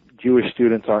Jewish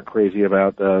students aren't crazy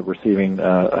about receiving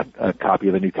a copy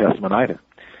of the New Testament either,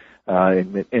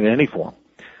 in any form.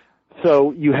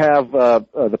 So you have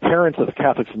the parents of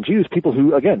Catholics and Jews, people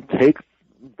who, again, take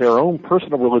their own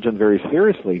personal religion very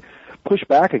seriously, push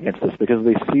back against this because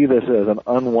they see this as an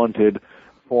unwanted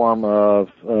form of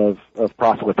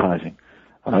proselytizing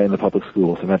in the public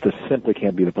schools, and that this simply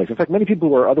can't be the place. In fact, many people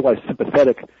who are otherwise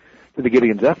sympathetic to the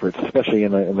Gideon's efforts, especially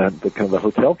in the kind of the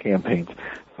hotel campaigns,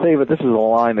 say that this is a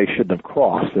line they shouldn't have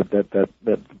crossed,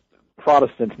 that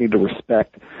Protestants need to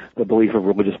respect the belief of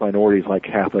religious minorities like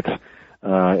Catholics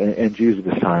and Jews at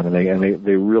this time, and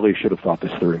they really should have thought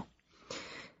this through.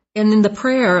 And in the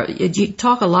prayer, you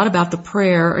talk a lot about the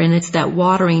prayer, and it's that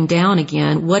watering down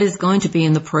again. What is going to be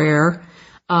in the prayer?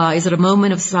 Is it a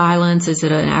moment of silence? Is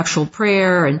it an actual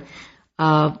prayer? And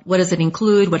what does it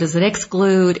include? What does it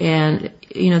exclude? And,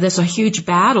 there's a huge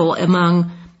battle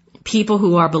among people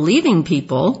who are believing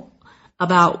people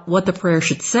about what the prayer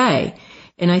should say.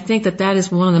 And I think that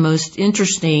is one of the most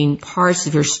interesting parts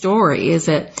of your story, is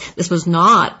that this was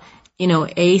not,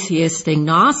 atheist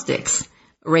agnostics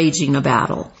raging a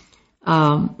battle.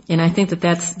 And I think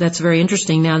that's very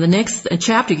interesting. Now, the next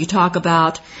chapter you talk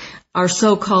about our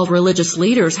so-called religious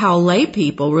leaders, how lay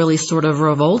people really sort of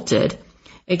revolted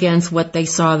against what they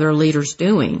saw their leaders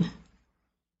doing.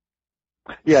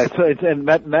 Yeah, and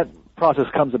that process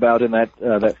comes about in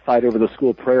that fight over the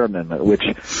school prayer amendment, which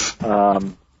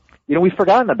we've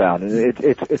forgotten about. And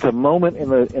it's a moment in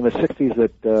the 60s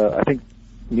that I think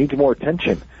needs more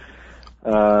attention.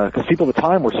 Because people at the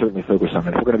time were certainly focused on it.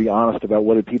 If we're going to be honest about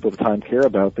what did people at the time care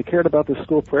about, they cared about the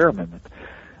school prayer amendment.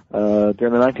 During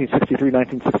the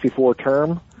 1963-1964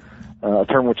 term, a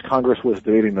term which Congress was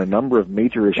debating a number of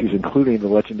major issues, including the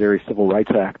legendary Civil Rights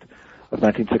Act of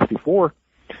 1964,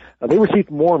 they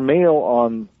received more mail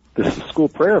on the school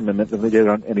prayer amendment than they did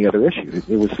on any other issue.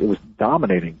 It was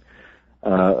dominating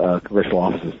congressional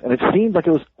offices, and it seemed like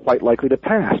it was quite likely to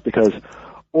pass because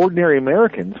ordinary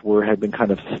Americans had been kind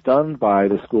of stunned by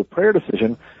the school prayer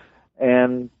decision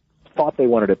and thought they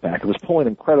wanted it back. It was pulling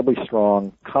incredibly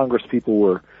strong. Congress people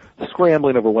were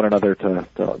scrambling over one another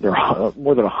there are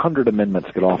more than 100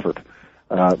 amendments get offered,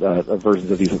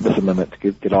 versions of this amendment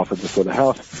to get offered before the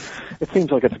House. It seems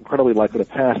like it's incredibly likely to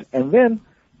pass. And then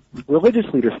religious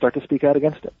leaders start to speak out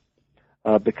against it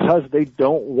because they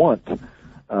don't want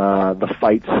the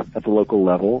fights at the local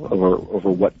level over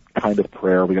what kind of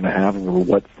prayer are we going to have, over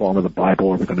what form of the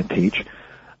Bible are we going to teach.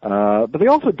 But they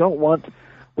also don't want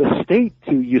the state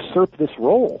to usurp this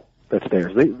role that's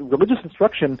theirs. Religious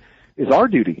instruction is our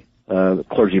duty,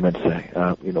 clergymen say.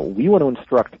 We want to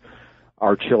instruct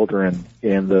our children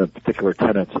in the particular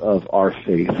tenets of our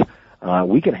faith.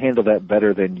 We can handle that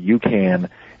better than you can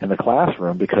in the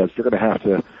classroom because you're going to have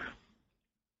to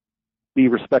be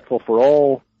respectful for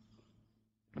all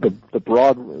the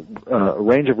broad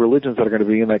range of religions that are going to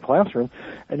be in that classroom,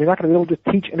 and you're not going to be able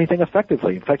to teach anything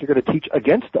effectively. In fact, you're going to teach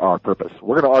against our purpose.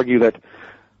 We're going to argue that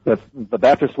the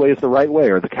Baptist way is the right way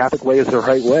or the Catholic way is the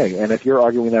right way, and if you're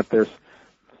arguing that there's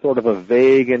sort of a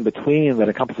vague in-between that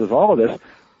encompasses all of this,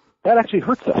 that actually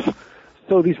hurts us.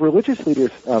 So these religious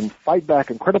leaders fight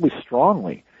back incredibly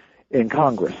strongly in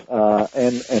Congress,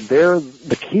 and they're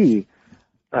the key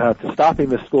to stopping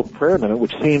this school prayer amendment,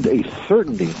 which seemed a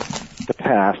certainty to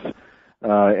pass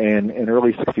in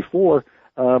early 64.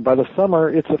 By the summer,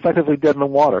 it's effectively dead in the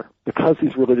water because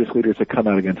these religious leaders had come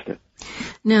out against it.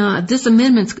 Now, this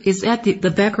amendment, is that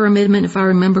the Becker Amendment, if I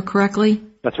remember correctly?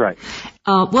 That's right.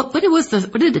 What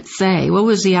did it say? What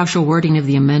was the actual wording of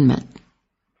the amendment?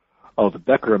 Oh, the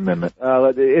Becker Amendment.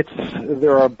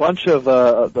 There are a bunch of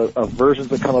versions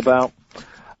that come about.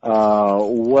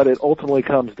 What it ultimately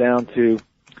comes down to,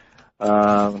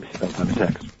 let me see if I can find the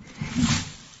text.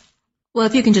 Well,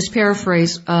 if you can just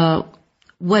paraphrase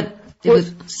what it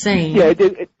was saying. Yeah,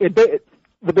 in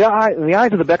the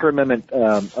eyes of the Becker Amendment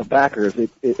of backers,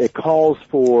 it calls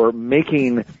for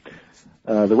making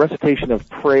the recitation of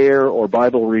prayer or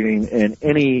Bible reading in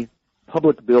any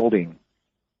public building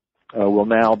will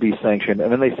now be sanctioned.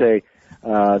 And then they say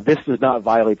this does not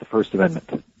violate the First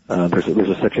Amendment. There's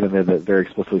a section in there that very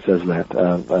explicitly says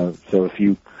that. So if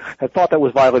you had thought that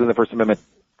was violating the First Amendment,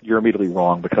 you're immediately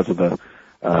wrong because of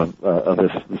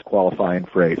this qualifying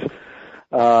phrase.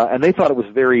 And they thought it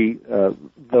was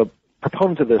the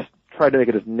proponents of this tried to make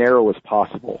it as narrow as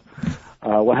possible.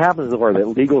 What happens is that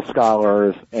legal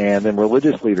scholars and then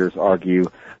religious leaders argue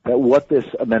that what this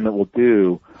amendment will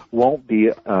do won't be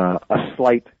a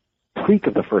slight tweak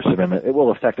of the First Amendment. It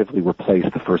will effectively replace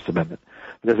the First Amendment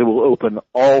because it will open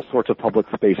all sorts of public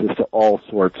spaces to all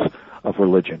sorts of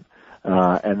religion.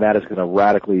 And that is going to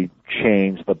radically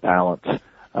change the balance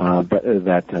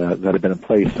that had been in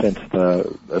place since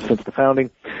the founding.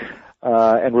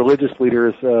 And religious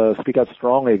leaders speak out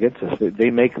strongly against this. They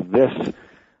make this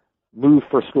move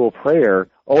for school prayer,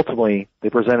 ultimately, they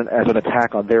present it as an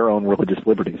attack on their own religious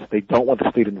liberties. They don't want the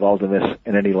state involved in this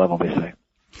in any level, they say.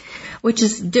 Which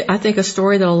is, I think, a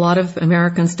story that a lot of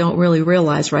Americans don't really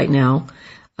realize right now.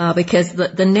 Because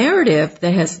the narrative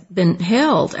that has been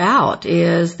held out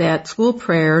is that school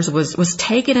prayers was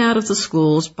taken out of the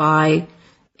schools by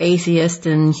atheists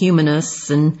and humanists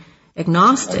and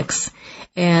agnostics.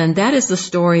 And that is the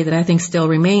story that I think still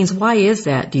remains. Why is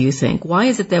that, do you think? Why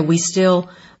is it that we still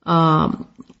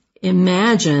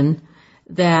imagine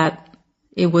that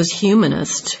it was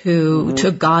humanists who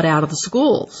took God out of the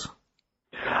schools.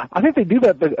 I think they do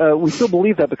that, but we still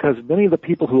believe that because many of the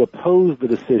people who oppose the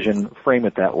decision frame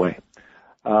it that way.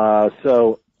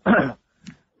 So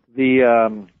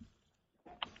the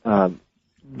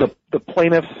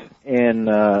plaintiffs in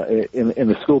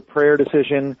the school prayer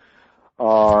decision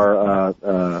are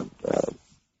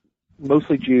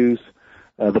mostly Jews.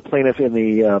 The plaintiff in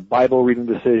the Bible reading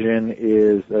decision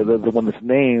is the one that's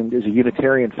named is a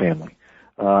Unitarian family,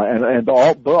 and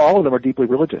all of them are deeply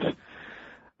religious.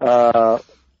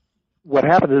 What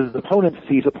happens is the opponent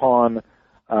sees upon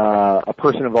a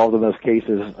person involved in those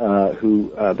cases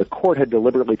who the court had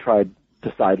deliberately tried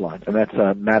to sideline, and that's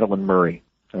Madalyn Murray,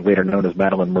 later known as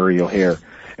Madalyn Murray O'Hair.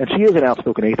 And she is an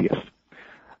outspoken atheist.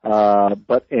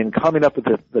 But in coming up with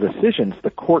the decisions,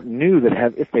 the court knew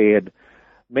that if they had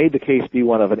made the case be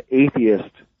one of an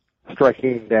atheist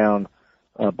striking down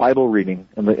Bible reading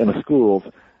in the schools,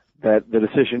 that the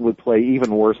decision would play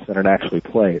even worse than it actually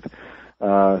played.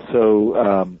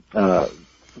 So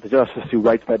the justice who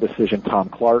writes that decision, Tom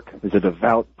Clark, is a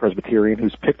devout Presbyterian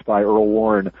who's picked by Earl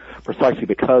Warren precisely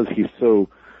because he's so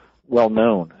well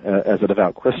known as a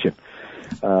devout Christian.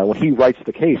 When he writes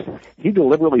the case, he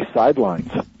deliberately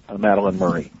sidelines Madalyn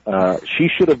Murray. She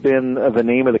should have been the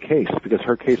name of the case because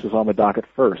her case was on the docket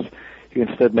first. He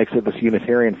instead makes it this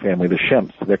Unitarian family, the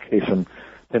Shemps, their case in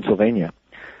Pennsylvania.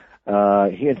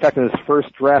 In fact, in his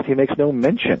first draft, he makes no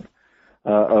mention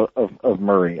of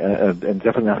Murray, and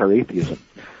definitely not her atheism.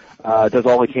 Does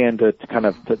all he can to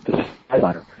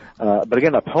sideline her. But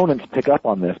again, opponents pick up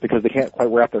on this because they can't quite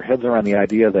wrap their heads around the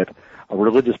idea that a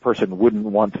religious person wouldn't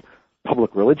want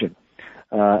public religion.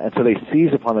 And so they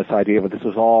seize upon this idea that this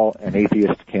was all an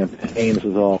atheist campaign. This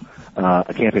was all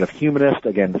a campaign of humanists.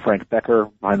 Again, Frank Becker,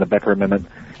 behind the Becker Amendment,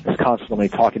 is constantly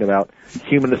talking about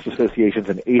humanist associations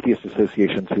and atheist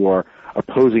associations who are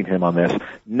opposing him on this,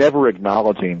 never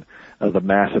acknowledging the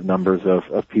massive numbers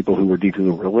of people who were deeply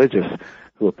religious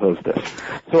who opposed this.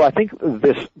 So I think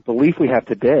this belief we have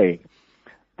today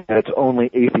that it's only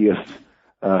atheists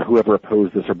who ever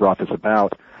opposed this or brought this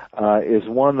about is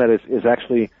one that is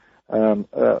actually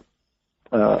a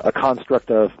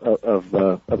construct of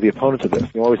the opponents of this.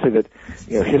 You always say that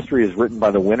history is written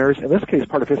by the winners. In this case,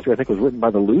 part of history I think was written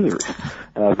by the losers.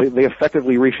 They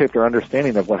effectively reshaped our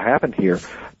understanding of what happened here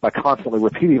by constantly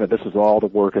repeating that this is all the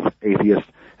work of atheists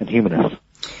and humanists.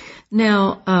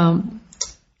 Now,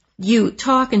 you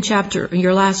talk in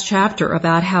your last chapter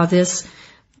about how this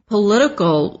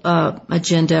political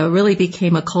agenda really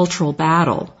became a cultural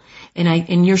battle,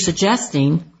 and you're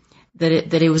suggesting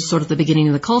that it was sort of the beginning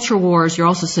of the culture wars. You're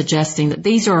also suggesting that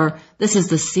this is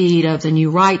the seed of the new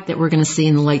right that we're going to see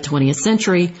in the late 20th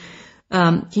century.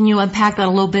 Can you unpack that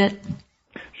a little bit?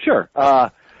 Sure.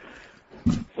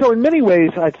 So in many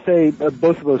ways, I'd say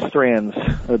both of those strands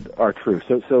are true.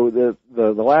 So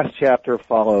the last chapter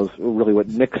follows really what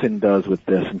Nixon does with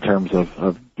this in terms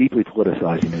of deeply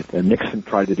politicizing it. And Nixon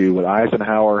tried to do what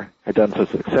Eisenhower had done so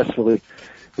successfully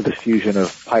with this fusion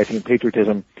of piety and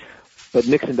patriotism, but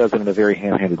Nixon does it in a very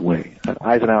ham-handed way.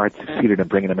 Eisenhower had succeeded in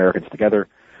bringing Americans together.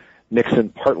 Nixon,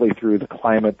 partly through the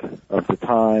climate of the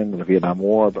time, the Vietnam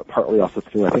War, but partly also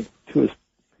through, I think, to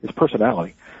his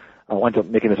personality, winds up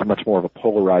making this much more of a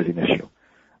polarizing issue.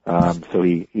 So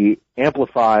he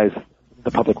amplifies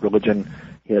the public religion.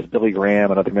 He has Billy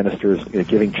Graham and other ministers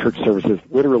giving church services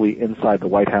literally inside the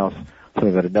White House,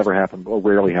 something that had never happened or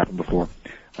rarely happened before,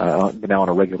 now on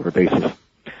a regular basis.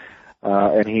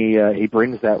 And he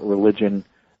brings that religion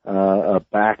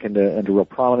back into real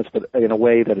prominence, but in a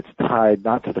way that it's tied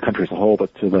not to the country as a whole,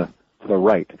 but to the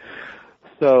right.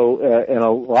 So in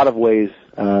a lot of ways,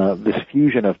 this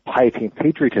fusion of piety and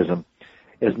patriotism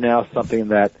is now something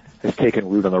that has taken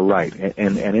root on the right.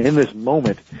 And in this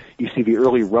moment, you see the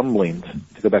early rumblings,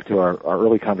 to go back to our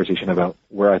early conversation about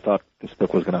where I thought this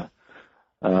book was going to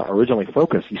originally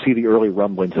focus, you see the early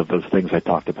rumblings of those things I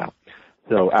talked about.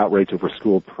 So outrage over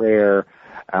school prayer,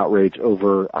 outrage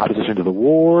over opposition to the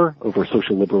war, over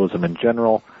social liberalism in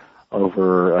general,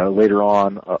 over later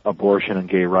on abortion and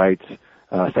gay rights,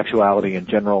 sexuality in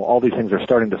general. All these things are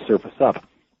starting to surface up.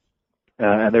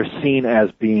 And they're seen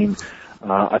as being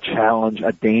a challenge,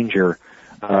 a danger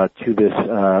to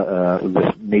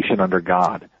this nation under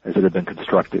God as it had been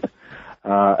constructed.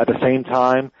 At the same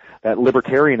time, that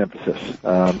libertarian emphasis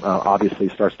obviously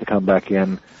starts to come back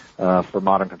in for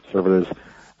modern conservatives.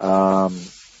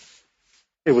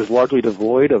 It was largely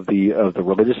devoid of the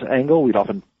religious angle. We'd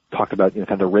often talked about kind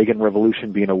of the Reagan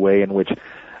Revolution being a way in which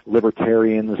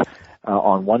libertarians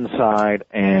on one side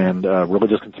and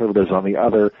religious conservatives on the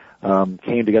other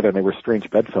came together, and they were strange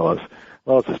bedfellows.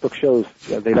 Well, as this book shows,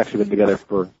 they've actually been together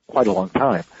for quite a long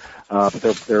time. But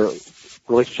their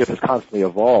relationship has constantly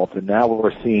evolved, and now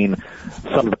we're seeing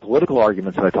some of the political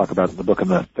arguments that I talk about in the book in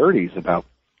the 30s about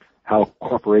how a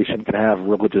corporation can have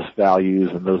religious values,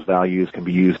 and those values can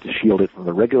be used to shield it from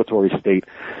the regulatory state.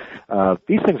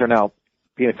 These things are now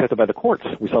being accepted by the courts.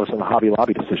 We saw this in the Hobby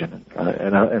Lobby decision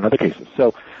and other cases.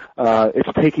 So it's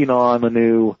taking on a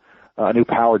new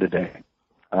power today.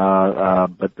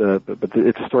 But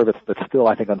it's a story that's still,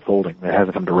 I think, unfolding. It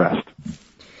hasn't come to rest.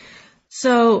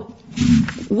 So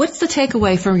what's the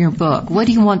takeaway from your book? What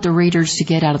do you want the readers to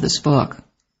get out of this book?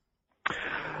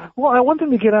 Well, I want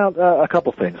them to get out a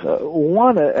couple things.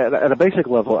 One, at a basic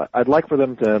level, I'd like for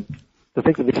them to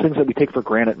think that these things that we take for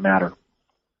granted matter.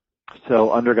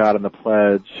 So, Under God and the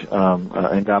Pledge,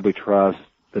 In God We Trust,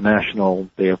 the National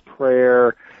Day of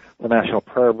Prayer, the National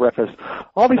Prayer Breakfast,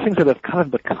 all these things that have kind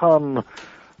of become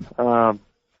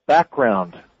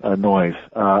background noise,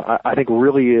 I think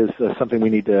really is something we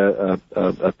need to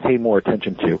pay more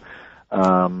attention to.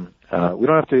 We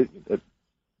don't have to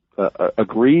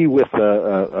agree with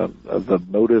the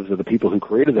motives of the people who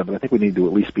created them, but I think we need to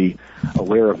at least be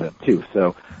aware of them too.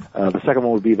 So the second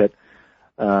one would be that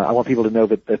I want people to know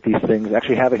that these things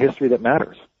actually have a history that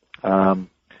matters. And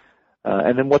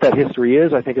then what that history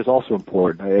is, I think, is also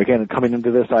important. Again, coming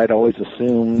into this, I'd always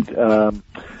assumed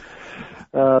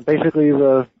basically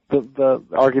the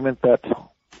argument that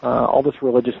all this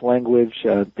religious language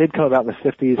did come about in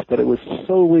the 50s, but it was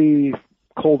solely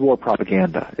Cold War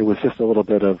propaganda. It was just a little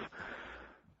bit of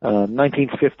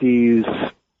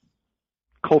 1950s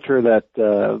culture that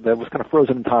was kind of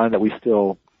frozen in time that we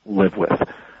still live with.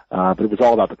 But it was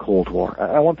all about the Cold War.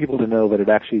 I want people to know that it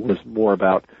actually was more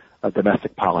about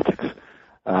domestic politics,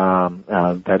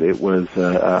 that it was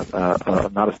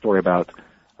not a story about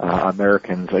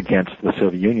Americans against the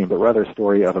Soviet Union, but rather a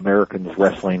story of Americans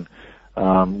wrestling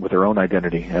with their own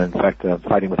identity and, in fact,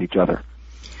 fighting with each other.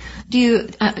 Do you,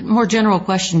 more general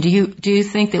question, do you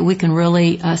think that we can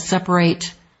really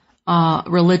separate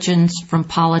religions from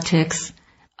politics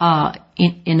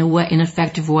in an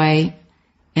effective way?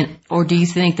 Or do you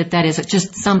think that is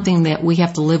just something that we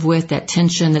have to live with, that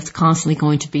tension that's constantly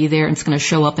going to be there and it's going to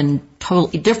show up in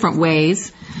totally different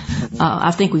ways?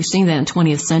 I think we've seen that in the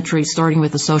 20th century, starting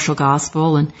with the social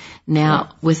gospel and now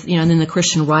with, and then the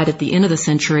Christian right at the end of the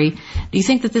century. Do you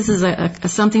think that this is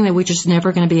something that we're just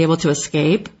never going to be able to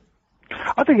escape?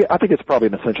 I think it's probably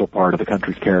an essential part of the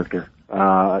country's character.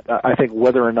 I think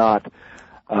whether or not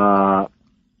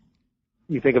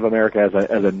you think of America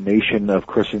as a nation of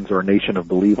Christians or a nation of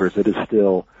believers, it is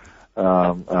still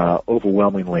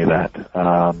overwhelmingly that.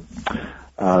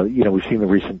 We've seen the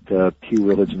recent Pew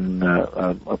Religion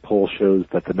poll shows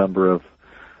that the number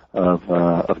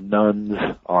of nuns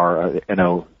are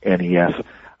NONES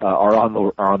are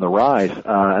on the rise,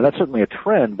 and that's certainly a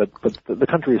trend. But the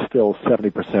country is still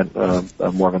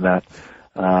 70% more than that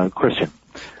Christian.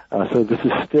 So this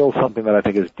is still something that I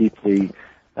think is deeply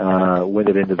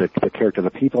winded into the character of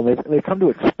the people, and they've come to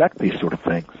expect these sort of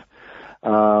things.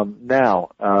 Now,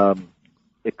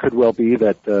 it could well be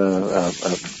that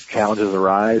challenges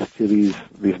arise to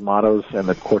these mottos, and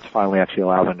the courts finally actually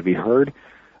allow them to be heard.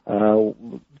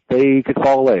 They could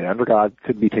fall away. Under God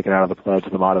could be taken out of the pledge,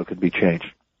 and the motto could be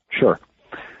changed. Sure.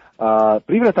 But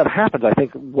even if that happens, I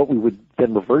think what we would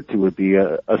then revert to would be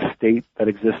a state that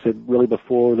existed really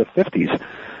before the 50s,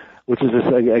 which is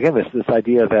this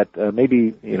idea that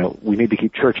maybe we need to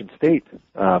keep church and state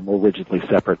more rigidly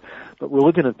separate, but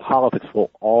religion and politics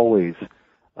will always,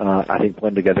 I think,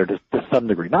 blend together to some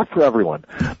degree. Not for everyone,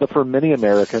 but for many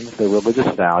Americans, their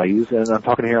religious values, and I'm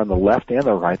talking here on the left and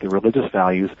the right, their religious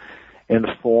values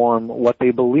inform what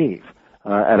they believe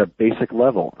at a basic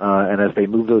level, and as they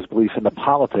move those beliefs into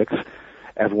politics,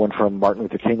 everyone from Martin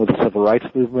Luther King with the Civil Rights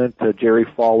Movement to Jerry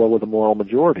Falwell with the moral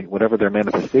majority, whatever their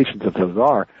manifestations of those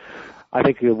are, I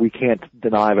think we can't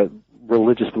deny that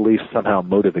religious beliefs somehow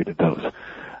motivated those.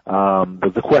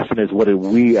 But the question is, what do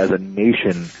we as a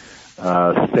nation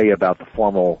say about the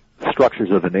formal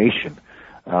structures of the nation?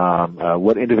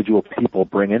 What individual people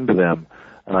bring into them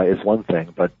is one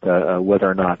thing, but whether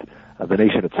or not the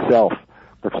nation itself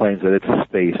proclaims that it's a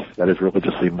space that is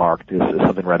religiously marked is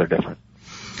something rather different.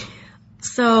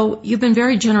 So you've been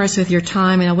very generous with your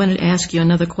time, and I wanted to ask you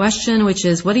another question, which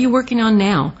is, what are you working on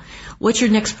now? What's your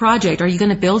next project? Are you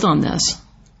going to build on this?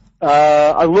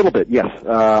 A little bit, yes.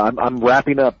 I'm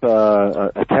wrapping up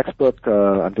a textbook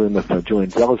I'm doing with Julian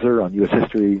Zelizer on U.S.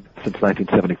 history since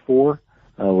 1974,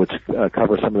 which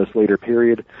covers some of this later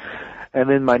period. And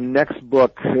then my next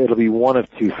book, it'll be one of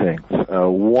two things.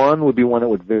 One would be one that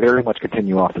would very much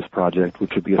continue off this project,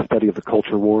 which would be a study of the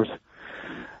culture wars.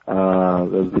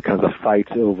 the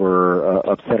fights over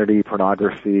obscenity,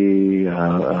 pornography,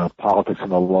 politics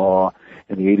and the law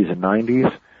in the 80s and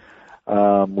 90s,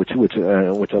 which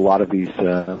a lot of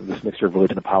this mixture of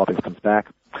religion and politics comes back.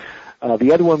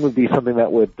 The other one would be something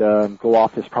that would go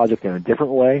off this project in a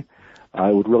different way.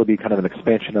 It would really be kind of an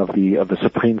expansion of the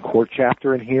Supreme Court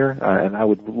chapter in here, and I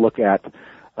would look at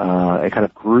a kind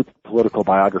of group political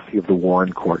biography of the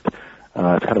Warren Court.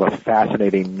 It's kind of a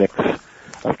fascinating mix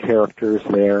of characters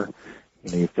there.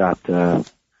 You've got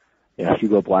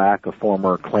Hugo Black, a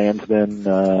former Klansman,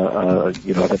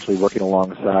 eventually working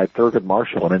alongside Thurgood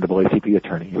Marshall, an NAACP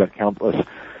attorney. You've got countless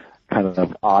kind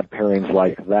of odd pairings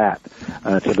like that.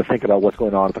 So to think about what's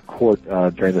going on at the court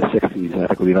during the 60s, I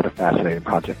think would be another fascinating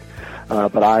project.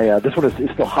 But this one is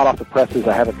still hot off the presses.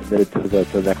 I haven't committed to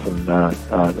the next one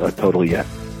totally yet.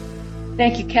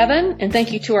 Thank you, Kevin, and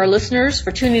thank you to our listeners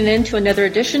for tuning in to another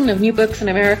edition of New Books in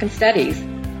American Studies.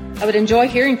 I would enjoy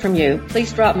hearing from you.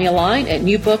 Please drop me a line at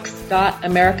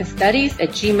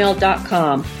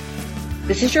newbooks.americanstudies@gmail.com.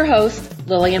 This is your host,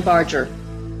 Lillian Barger.